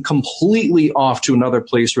move them completely off to another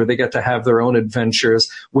place where they get to have their own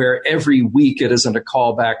adventures, where every week it isn't a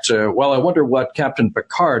callback to, well, I wonder what Captain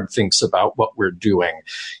Picard thinks about what we're doing.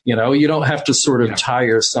 You don't have to sort of tie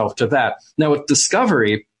yourself to that. Now, with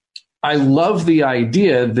Discovery, I love the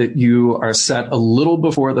idea that you are set a little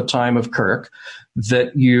before the time of Kirk,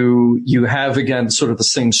 that you have, again, sort of the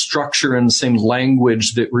same structure and same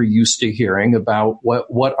language that we're used to hearing about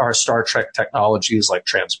what are Star Trek technologies like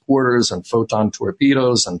transporters and photon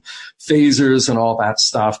torpedoes and phasers and all that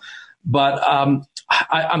stuff. But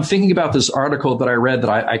I'm thinking about this article that I read that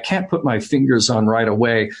I can't put my fingers on right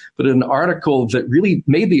away, but an article that really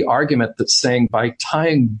made the argument that saying by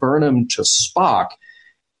tying Burnham to Spock,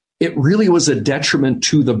 it really was a detriment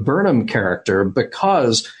to the Burnham character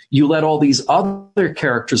because you let all these other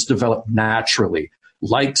characters develop naturally,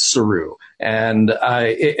 like Saru. And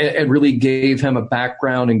it really gave him a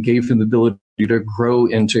background and gave him the ability to grow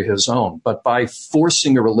into his own. But by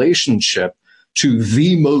forcing a relationship to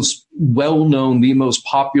the most well-known, the most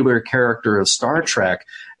popular character of Star Trek,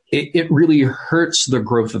 it really hurts the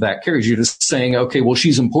growth of that character. You're just saying, okay, well,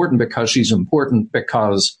 she's important because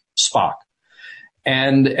Spock.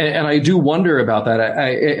 And I do wonder about that.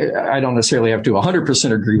 I don't necessarily have to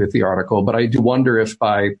 100% agree with the article, but I do wonder if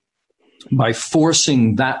by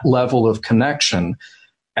forcing that level of connection,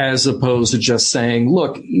 as opposed to just saying,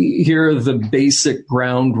 look, here are the basic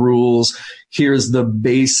ground rules, here's the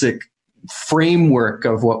basic framework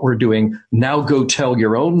of what we're doing, now go tell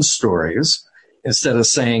your own stories, instead of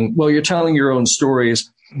saying, well, you're telling your own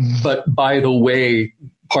stories, But by the way,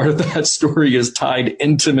 part of that story is tied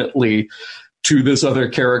intimately to this other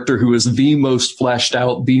character who is the most fleshed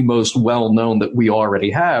out, the most well known that we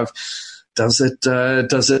already have. Does it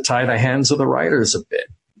tie the hands of the writers a bit?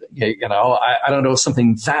 I don't know if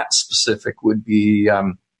something that specific would be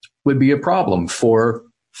a problem for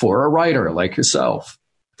a writer like yourself.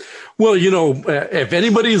 Well, if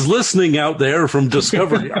anybody's listening out there from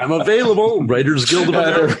Discovery, I'm available. Writers Guild of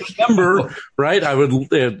America member, right? I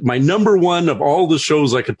would, my number one of all the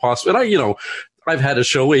shows I could possibly, and I've had a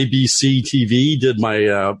show, ABC TV, did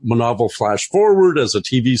my novel Flash Forward as a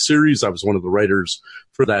TV series. I was one of the writers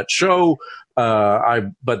for that show.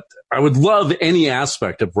 But I would love any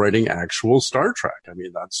aspect of writing actual Star Trek. I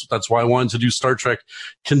mean, that's why I wanted to do Star Trek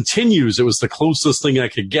Continues. It was the closest thing I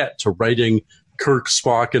could get to writing Kirk,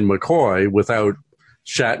 Spock, and McCoy without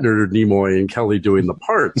Shatner, Nimoy, and Kelly doing the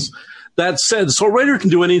parts. That said, so a writer can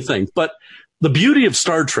do anything, but the beauty of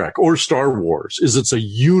Star Trek or Star Wars is it's a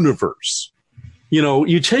universe.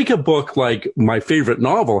 You take a book like my favorite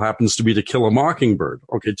novel happens to be To Kill a Mockingbird.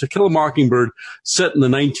 Okay, To Kill a Mockingbird set in the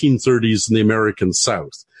 1930s in the American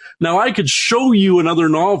South. Now, I could show you another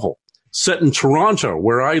novel set in Toronto,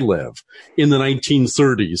 where I live, in the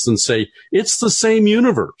 1930s and say, it's the same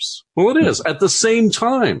universe. Well, it is at the same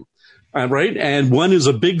time. Right. And one is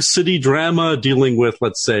a big city drama dealing with,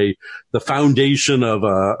 let's say, the foundation of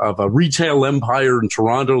a retail empire in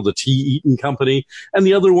Toronto, the T. Eaton Company. And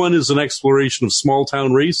the other one is an exploration of small town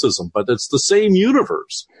racism, but it's the same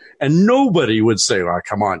universe. And nobody would say, oh,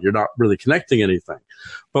 come on, you're not really connecting anything.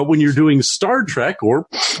 But when you're doing Star Trek or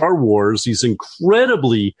Star Wars, these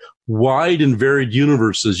incredibly wide and varied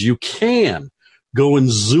universes, you can go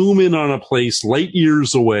and zoom in on a place light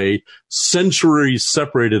years away, centuries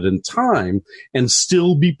separated in time, and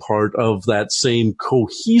still be part of that same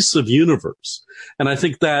cohesive universe. And I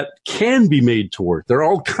think that can be made to work. There are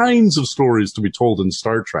all kinds of stories to be told in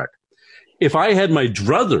Star Trek. If I had my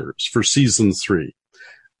druthers for season 3,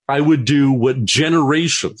 I would do what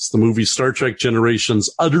Generations, the movie Star Trek Generations,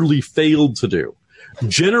 utterly failed to do.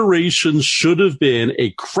 Generations should have been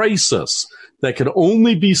a crisis that could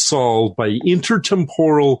only be solved by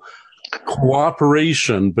intertemporal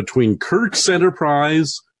cooperation between Kirk's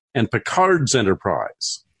Enterprise and Picard's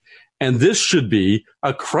Enterprise. And this should be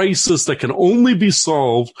a crisis that can only be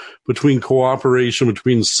solved between cooperation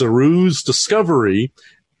between Saru's Discovery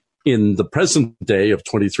in the present day of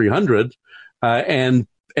 2300 and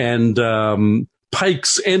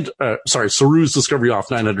Pike's Saru's Discovery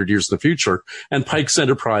off 900 years in the future, and Pike's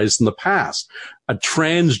Enterprise in the past, a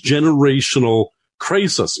transgenerational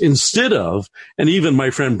crisis instead of, and even my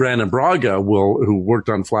friend Brandon Braga who worked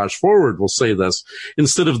on Flash Forward will say this,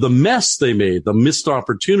 instead of the mess they made, the missed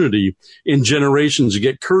opportunity in Generations, you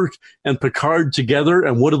get Kirk and Picard together,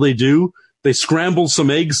 and what do? They scramble some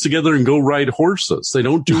eggs together and go ride horses. They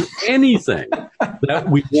don't do anything that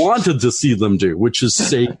we wanted to see them do, which is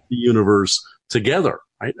save the universe together,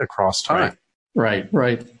 right, across time. Right.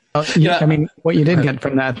 Yeah. I mean, what you did get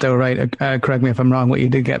from that, though, right? Correct me if I'm wrong. What you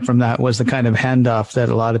did get from that was the kind of handoff that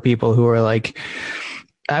a lot of people who are like,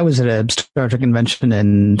 I was at a Star Trek convention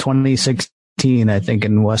in 2016, I think,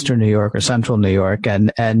 in Western New York or Central New York,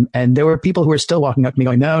 and there were people who were still walking up to me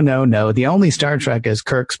going, no, the only Star Trek is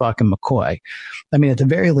Kirk, Spock, and McCoy. I mean, at the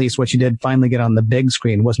very least, what you did finally get on the big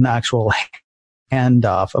screen was an actual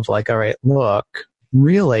handoff of like, all right, look.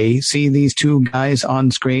 Really see these two guys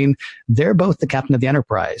on screen. They're both the captain of the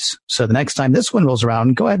Enterprise. So the next time this one rolls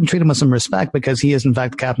around, go ahead and treat him with some respect because he is in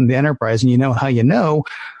fact the captain of the Enterprise. And you know how you know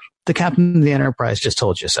the captain of the Enterprise just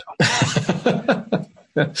told you so.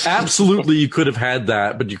 Absolutely, you could have had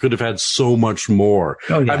that, but you could have had so much more.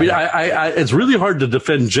 Oh, yeah, I mean, it's really hard to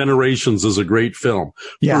defend Generations as a great film.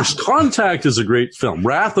 Yeah. First Contact is a great film.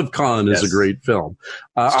 Wrath of Khan is a great film.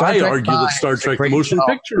 I argue that Star Trek The Motion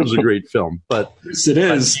Picture is a great film, but yes, it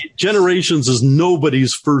is. Generations is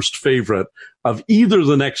nobody's first favorite of either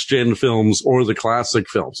the next gen films or the classic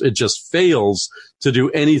films. It just fails to do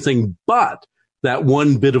anything but that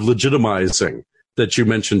one bit of legitimizing that you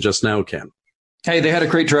mentioned just now, Ken. Hey, they had a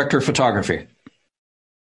great director of photography.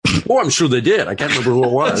 Oh, I'm sure they did. I can't remember who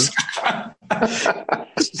it was.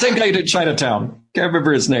 Same guy who did Chinatown. Can't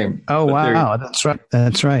remember his name. Oh, wow. That's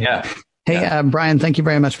right. Yeah. Hey, Brian, thank you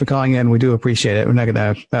very much for calling in. We do appreciate it. We're not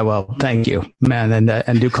going to, thank you, man.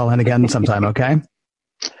 And do call in again sometime, okay?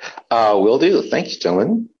 Will do. Thank you,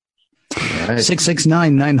 gentlemen.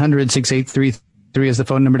 669-900-6833 is the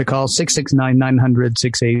phone number to call,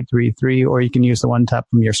 669-900-6833, or you can use the one tap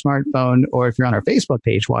from your smartphone, or if you're on our Facebook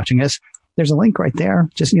page watching us, there's a link right there.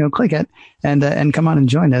 Just, click it and come on and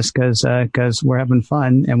join us because we're having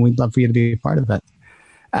fun and we'd love for you to be a part of it.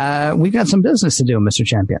 we've got some business to do, Mr.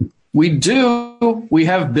 Champion. We do. We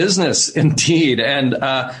have business indeed. And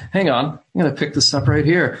hang on. I'm going to pick this up right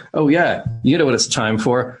here. Oh, yeah. You know what it's time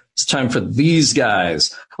for. It's time for these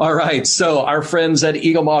guys. All right. So our friends at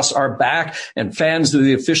Eagle Moss are back, and fans of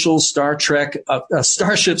the official Star Trek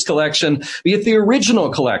Starships collection, be it the original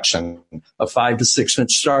collection of 5 to 6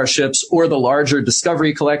 inch starships or the larger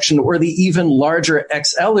Discovery collection or the even larger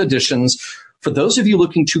XL editions. For those of you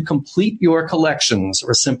looking to complete your collections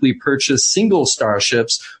or simply purchase single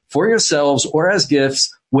starships for yourselves or as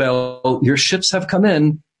gifts, well, your ships have come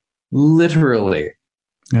in, literally.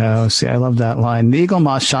 Oh, see, I love that line. The Eagle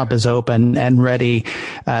Moss shop is open and ready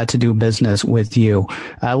to do business with you.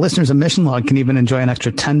 Listeners of Mission Log can even enjoy an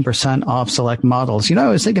extra 10% off select models. You know, I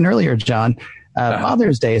was thinking earlier, John,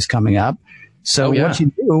 Father's Day is coming up. So what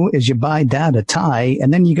you do is you buy Dad a tie,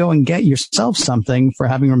 and then you go and get yourself something for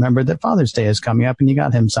having remembered that Father's Day is coming up, and you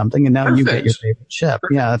got him something, and now you get your favorite ship.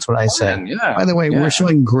 Yeah, that's what I said. Yeah. By the way, we're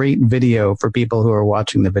showing great video for people who are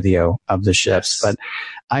watching the video of the ships, but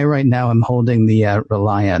I right now am holding the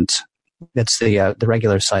Reliant. It's the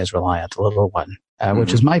regular size Reliant, the little one,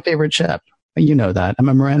 which is my favorite ship. You know that. I'm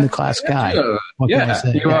a Miranda-class guy. What can I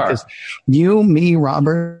say? You are. You, me,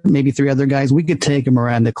 Robert, maybe 3 other guys, we could take a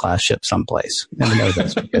Miranda-class ship someplace. And I know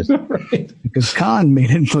this because Khan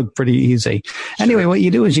made it look pretty easy. Anyway, what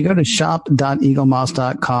you do is you go to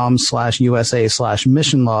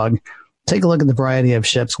shop.eaglemoss.com/USA/mission log. Take a look at the variety of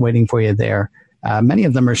ships waiting for you there. Many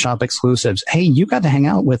of them are shop exclusives. Hey, you got to hang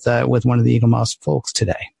out with one of the Eagle Moss folks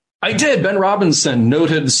today. I did. Ben Robinson,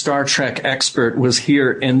 noted Star Trek expert, was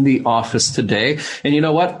here in the office today. And you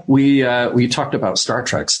know what? We talked about Star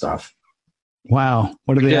Trek stuff. Wow.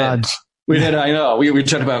 What are the odds? We did. I know. We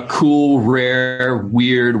talked about cool, rare,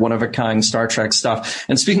 weird, one-of-a-kind Star Trek stuff.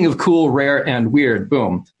 And speaking of cool, rare, and weird,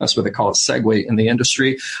 boom, that's what they call a segue in the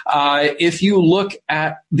industry. If you look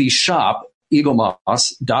at the shop,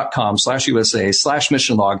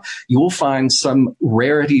 eaglemoss.com/USA/mission log, you will find some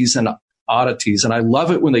rarities and oddities. And I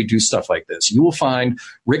love it when they do stuff like this. You will find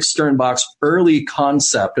Rick Sternbach's early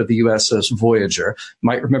concept of the USS Voyager. You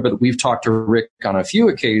might remember that we've talked to Rick on a few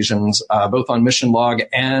occasions, both on Mission Log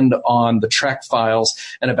and on the Trek Files,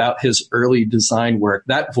 and about his early design work.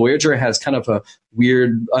 That Voyager has kind of a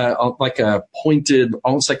weird, like a pointed,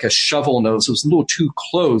 almost like a shovel nose. It was a little too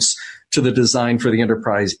close to the design for the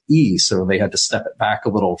Enterprise E, so they had to step it back a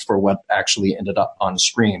little for what actually ended up on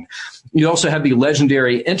screen. You also have the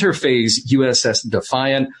legendary interphase USS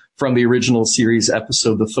Defiant from the original series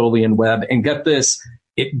episode, The Tholian Web. And get this,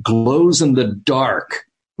 it glows in the dark,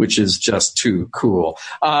 which is just too cool.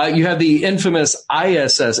 You have the infamous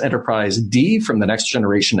ISS Enterprise D from the Next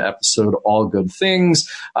Generation episode, All Good Things.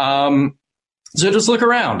 So just look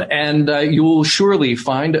around, and you will surely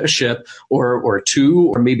find a ship or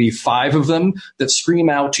 2 or maybe 5 of them that scream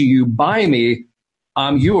out to you, "Buy me,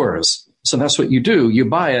 I'm yours." So that's what you do. You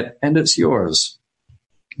buy it, and it's yours.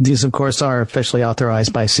 These, of course, are officially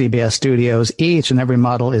authorized by CBS Studios. Each and every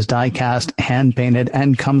model is die-cast, hand-painted,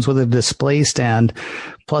 and comes with a display stand,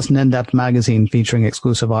 plus an in-depth magazine featuring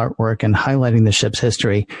exclusive artwork and highlighting the ship's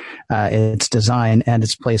history, its design, and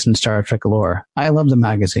its place in Star Trek lore. I love the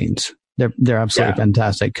magazines. They're absolutely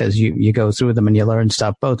fantastic because you go through them and you learn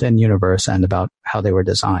stuff both in universe and about how they were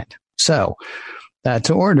designed. So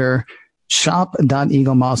to order,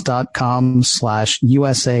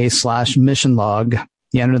 shop.eaglemoss.com/USA/mission log.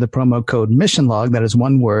 You enter the promo code mission log. That is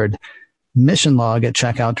one word, mission log at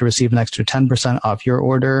checkout to receive an extra 10% off your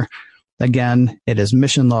order. Again, it is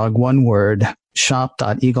mission log, one word,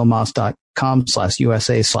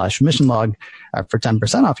 shop.eaglemoss.com/USA/mission log for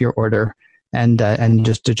 10% off your order. And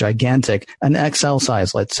just a gigantic, an XL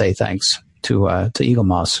size, let's say, thanks to Eagle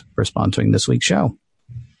Moss for sponsoring this week's show.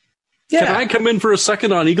 Yeah. Can I come in for a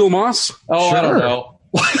second on Eagle Moss? Oh, sure. I don't know.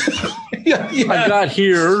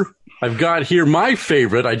 I've got here my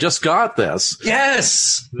favorite. I just got this.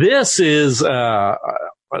 Yes. This is,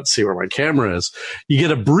 let's see where my camera is. You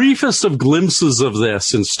get a briefest of glimpses of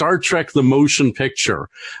this in Star Trek The Motion Picture.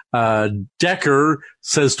 Decker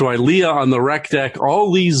says to Ilea on the rec deck,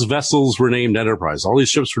 all these vessels were named Enterprise. All these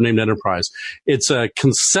ships were named Enterprise. It's a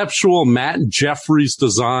conceptual Matt Jeffries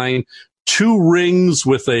design, 2 rings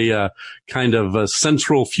with a kind of a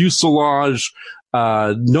central fuselage.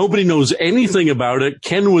 Nobody knows anything about it.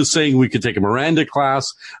 Ken was saying we could take a Miranda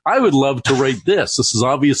class. I would love to write this. This is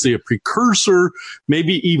obviously a precursor,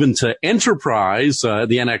 maybe even to Enterprise, the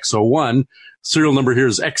NX-01. Serial number here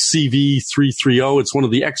is XCV330. It's one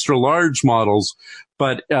of the extra large models.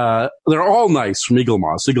 but they're all nice from Eagle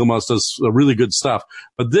Moss. Eagle Moss does really good stuff.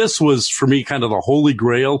 But this was, for me, kind of the holy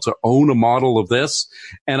grail to own a model of this.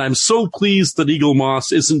 And I'm so pleased that Eagle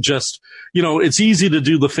Moss isn't just, it's easy to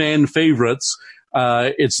do the fan favorites.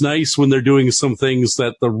 It's nice when they're doing some things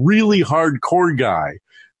that the really hardcore guy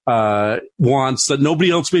wants that nobody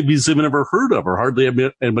else maybe has even ever heard of or hardly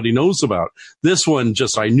anybody knows about. This one,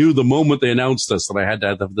 I knew the moment they announced this that I had to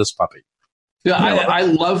have this puppy. Yeah, I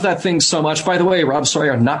love that thing so much. By the way, Rob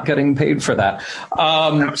Sawyer, not getting paid for that.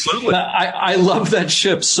 Absolutely. I love that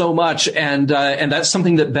ship so much. And that's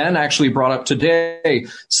something that Ben actually brought up today.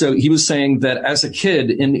 So he was saying that as a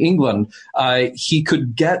kid in England, he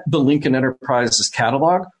could get the Lincoln Enterprises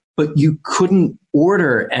catalog, but you couldn't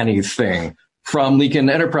order anything from Lincoln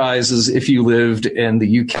Enterprises if you lived in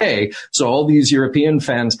the UK. So all these European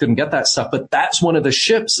fans couldn't get that stuff, but that's one of the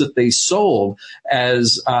ships that they sold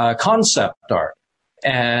as concept art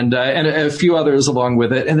and a few others along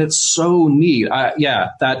with it. And it's so neat.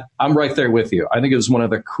 I'm right there with you. I think it was one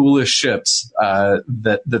of the coolest ships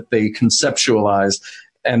that they conceptualized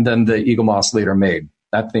and then the Eagle Moss later made.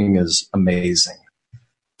 That thing is amazing.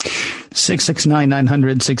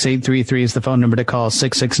 669-900-6833 is the phone number to call,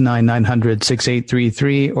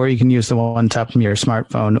 669-900-6833, or you can use the one tap from your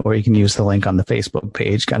smartphone, or you can use the link on the Facebook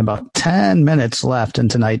page. Got about 10 minutes left in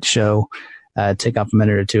tonight's show. Take off a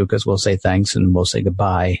minute or two because we'll say thanks and we'll say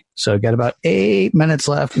goodbye. So got about 8 minutes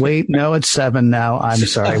left. Wait, no, it's 7 now. I'm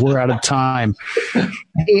sorry. We're out of time.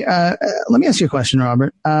 Hey, let me ask you a question,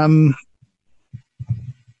 Robert.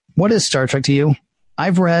 What is Star Trek to you?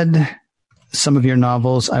 I've read some of your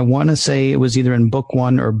novels. I want to say it was either in book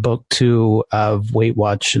 1 or book 2 of Wait,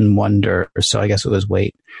 Watch, and Wonder. So I guess it was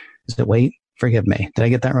Wait. Is it Wait? Forgive me. Did I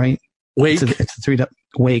get that right? Wake. It's a three.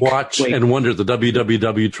 Wake. Watch Wake. and Wonder, the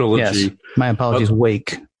WWW trilogy. Yes. My apologies.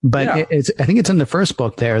 Wake. But yeah. I think it's in the first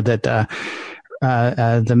book there that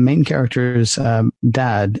the main character's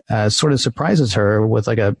dad sort of surprises her with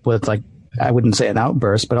I wouldn't say an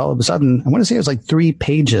outburst, but all of a sudden, I want to say it was like 3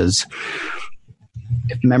 pages.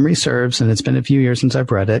 If memory serves, and it's been a few years since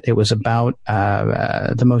I've read it, it was about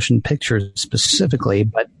the motion picture specifically,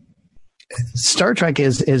 but Star Trek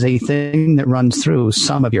is a thing that runs through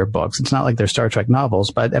some of your books. It's not like they're Star Trek novels,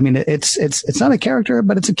 but I mean, it's not a character,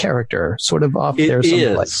 but it's a character sort of off there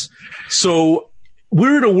someplace. So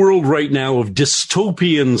we're in a world right now of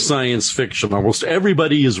dystopian science fiction. Almost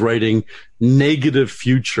everybody is writing negative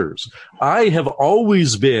futures. I have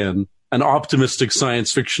always been an optimistic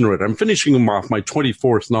science fiction writer. I'm finishing off my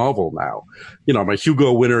 24th novel now. My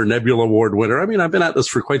Hugo winner, Nebula Award winner. I mean, I've been at this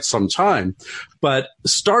for quite some time, but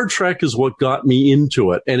Star Trek is what got me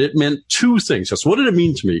into it. And it meant 2 things. Just what did it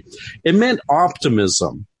mean to me? It meant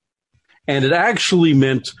optimism, and it actually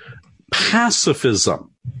meant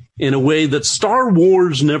pacifism in a way that Star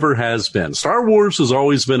Wars never has been. Star Wars has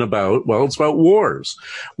always been it's about wars.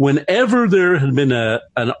 Whenever there had been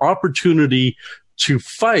an opportunity to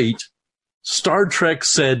fight, Star Trek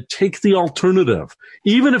said, take the alternative,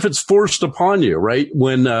 even if it's forced upon you, right?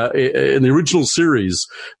 When in the original series,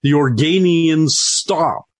 the Organians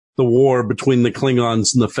stop the war between the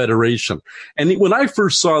Klingons and the Federation. And when I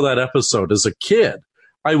first saw that episode as a kid,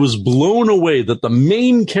 I was blown away that the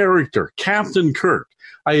main character, Captain Kirk,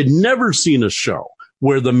 I had never seen a show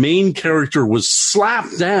where the main character was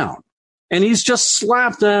slapped down. And he's just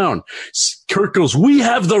slapped down. Kirk goes, we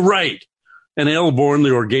have the right. And Elborn, the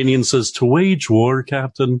Organian, says, to wage war,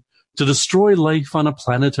 Captain, to destroy life on a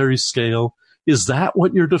planetary scale. Is that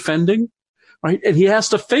what you're defending? Right? And he has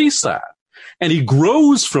to face that. And he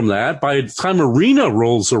grows from that. By the time Arena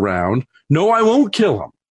rolls around, no, I won't kill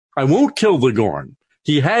him. I won't kill the Gorn.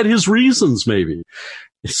 He had his reasons, maybe.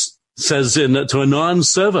 It says to Anon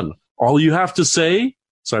 7, all you have to say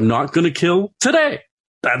is, I'm not going to kill today.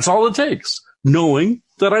 That's all it takes. Knowing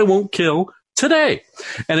that I won't kill today.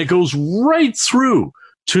 And it goes right through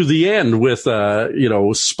to the end with,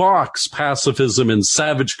 Spock's pacifism in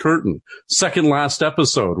Savage Curtain, second last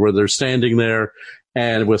episode where they're standing there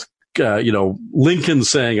and with, Lincoln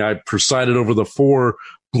saying, I presided over the 4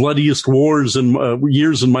 bloodiest wars and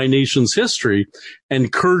years in my nation's history.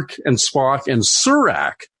 And Kirk and Spock and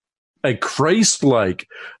Surak, a Christ-like,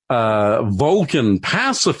 Vulcan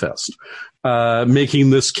pacifist,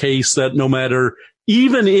 making this case that no matter,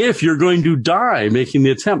 even if you're going to die making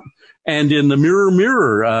the attempt. And in the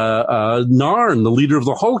Mirror, Narn, the leader of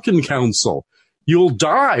the Hulkan Council, you'll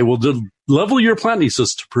die. We'll level your planet. He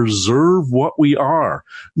says, to preserve what we are.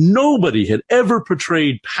 Nobody had ever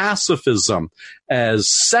portrayed pacifism as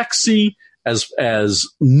sexy, as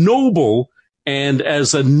noble, and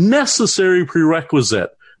as a necessary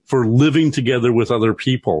prerequisite for living together with other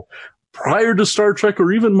people prior to Star Trek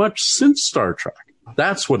or even much since Star Trek.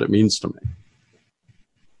 That's what it means to me.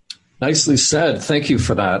 Nicely said. Thank you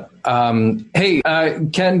for that. Hey,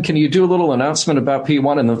 Ken, can you do a little announcement about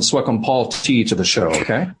P1 and then let's welcome Paul T to the show,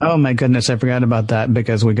 okay? Oh my goodness, I forgot about that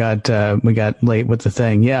because we got late with the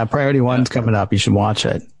thing. Yeah, Priority 1's coming up. You should watch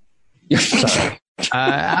it. So,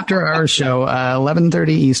 after our show, 11:30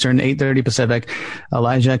 Eastern, 8:30 Pacific,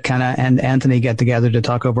 Elijah, Kenna, and Anthony get together to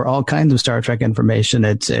talk over all kinds of Star Trek information.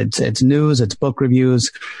 It's news, it's book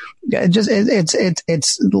reviews.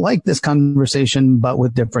 It's like this conversation, but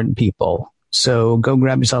with different people. So go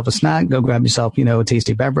grab yourself a snack, go grab yourself, a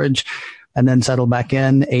tasty beverage, and then settle back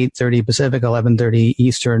in 8:30 Pacific, 11:30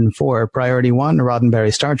 Eastern for Priority 1, a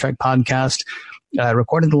Roddenberry Star Trek podcast.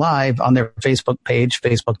 Recorded live on their Facebook page,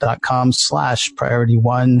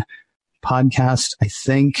 facebook.com/Priority1 podcast. I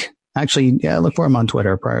think actually, look for them on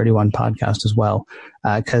Twitter, Priority 1 podcast as well.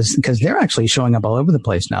 Cause they're actually showing up all over the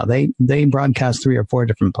place now. They broadcast 3 or 4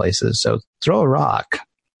 different places. So throw a rock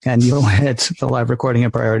and you'll hit the live recording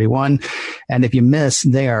of Priority 1. And if you miss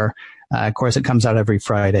there, of course, it comes out every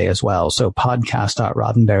Friday as well. So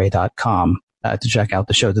podcast.roddenberry.com to check out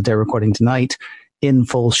the show that they're recording tonight in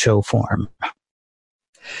full show form.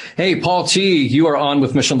 Hey, Paul T., you are on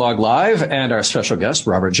with Mission Log Live and our special guest,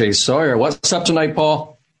 Robert J. Sawyer. What's up tonight,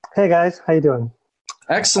 Paul? Hey, guys. How you doing?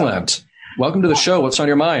 Excellent. Welcome to the show. What's on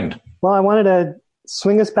your mind? Well, I wanted to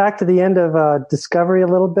swing us back to the end of Discovery a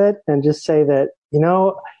little bit and just say that,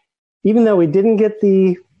 even though we didn't get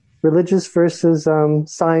the religious versus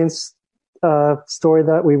science story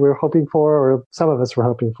that we were hoping for, or some of us were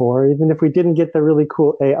hoping for, even if we didn't get the really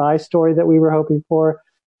cool AI story that we were hoping for,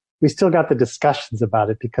 we still got the discussions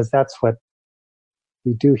about it because that's what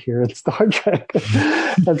we do here in Star Trek.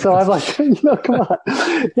 And so I'm like, come on.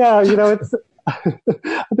 Yeah, it's,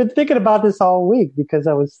 I've been thinking about this all week because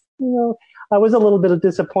I was a little bit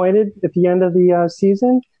disappointed at the end of the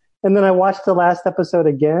season. And then I watched the last episode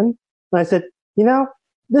again and I said,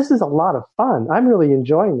 this is a lot of fun. I'm really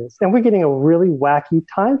enjoying this. And we're getting a really wacky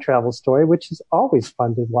time travel story, which is always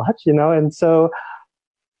fun to watch, and so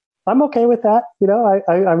I'm okay with that.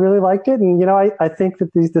 I really liked it. And, I think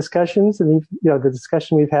that these discussions and, the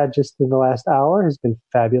discussion we've had just in the last hour has been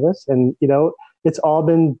fabulous. And, it's all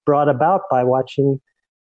been brought about by watching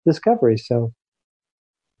Discovery. So.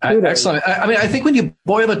 Excellent. I think when you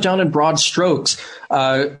boil it down in broad strokes,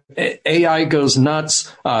 AI goes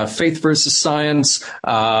nuts, faith versus science,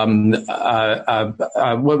 Leland,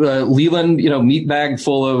 meatbag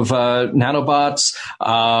full of nanobots,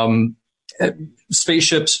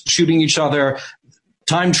 spaceships shooting each other,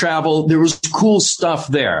 time travel. There was cool stuff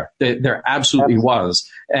there. There absolutely was.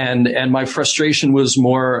 And my frustration was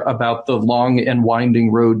more about the long and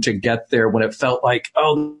winding road to get there when it felt like,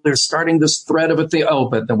 they're starting this thread of a thing.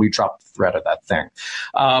 But then we dropped the thread of that thing.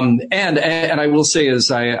 And I will say,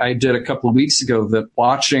 as I did a couple of weeks ago, that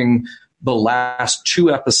watching the last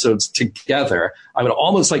 2 episodes together, I would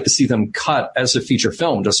almost like to see them cut as a feature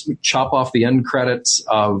film. Just chop off the end credits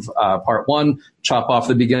of part 1, chop off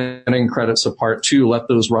the beginning credits of part 2, let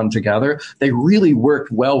those run together. They really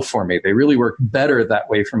worked well for me. They really worked better that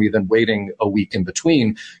way for me than waiting a week in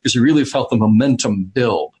between, because you really felt the momentum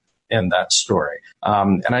build in that story.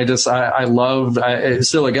 And I loved,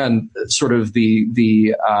 still again, sort of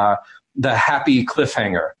the happy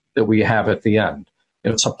cliffhanger that we have at the end.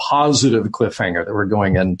 It's a positive cliffhanger that we're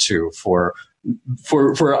going into for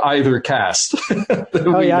either cast. I'm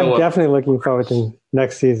definitely looking forward to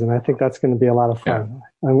next season. I think that's going to be a lot of fun.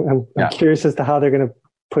 Yeah. I'm curious as to how they're going to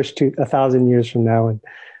push to 1,000 years from now and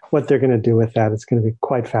what they're going to do with that. It's going to be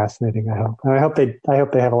quite fascinating. I hope. And I hope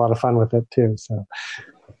they have a lot of fun with it too. So,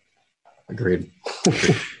 agreed.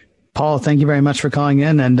 Paul, thank you very much for calling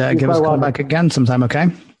in, and give us a call back again sometime. Okay.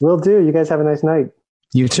 Will do. You guys have a nice night.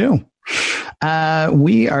 You too.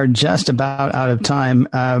 We are just about out of time.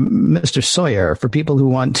 Mr. Sawyer, for people who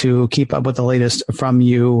want to keep up with the latest from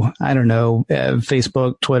you, I don't know,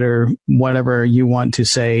 Facebook, Twitter, whatever you want to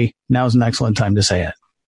say, now's an excellent time to say it.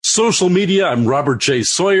 Social media, I'm Robert J.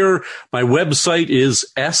 Sawyer. My website is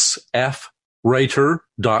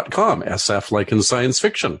sfwriter.com, SF like in science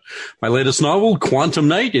fiction. My latest novel, Quantum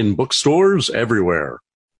Night, in bookstores everywhere.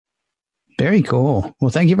 Very cool. Well,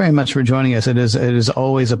 thank you very much for joining us. It is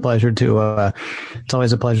always a pleasure to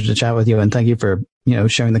chat with you, and thank you for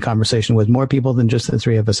sharing the conversation with more people than just the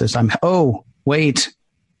 3 of us this time. Oh, wait,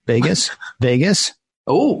 Vegas.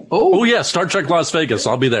 Oh yeah, Star Trek Las Vegas.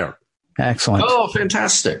 I'll be there. Excellent. Oh,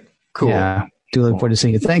 fantastic. Cool. Yeah, do look forward to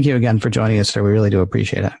seeing you. Thank you again for joining us, sir. We really do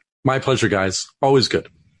appreciate it. My pleasure, guys. Always good.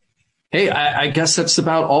 Hey, I guess that's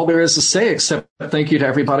about all there is to say, except thank you to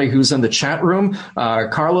everybody who's in the chat room.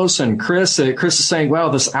 Carlos and Chris. Chris is saying, wow,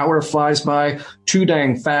 this hour flies by too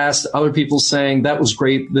dang fast. Other people saying that was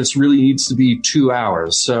great. This really needs to be 2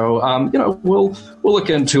 hours. So, we'll look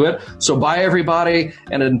into it. So bye, everybody.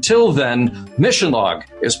 And until then, Mission Log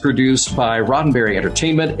is produced by Roddenberry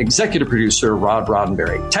Entertainment, executive producer Rod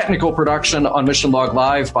Roddenberry. Technical production on Mission Log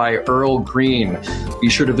Live by Earl Green. Be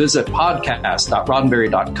sure to visit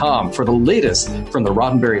podcast.roddenberry.com for the latest from the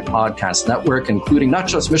Roddenberry Podcast Network, including not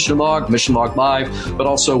just Mission Log Live, but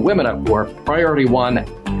also Women at War, Priority One,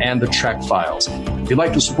 and the Trek Files. If you'd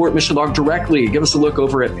like to support Mission Log directly, give us a look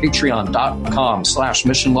over at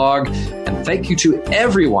patreon.com/Mission Log. And thank you to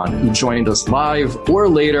everyone who joined us live or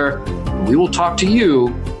later. We will talk to you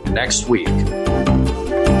next week.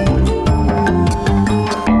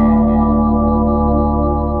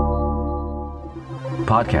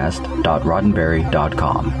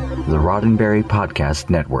 Podcast.roddenberry.com, the Roddenberry Podcast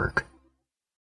Network.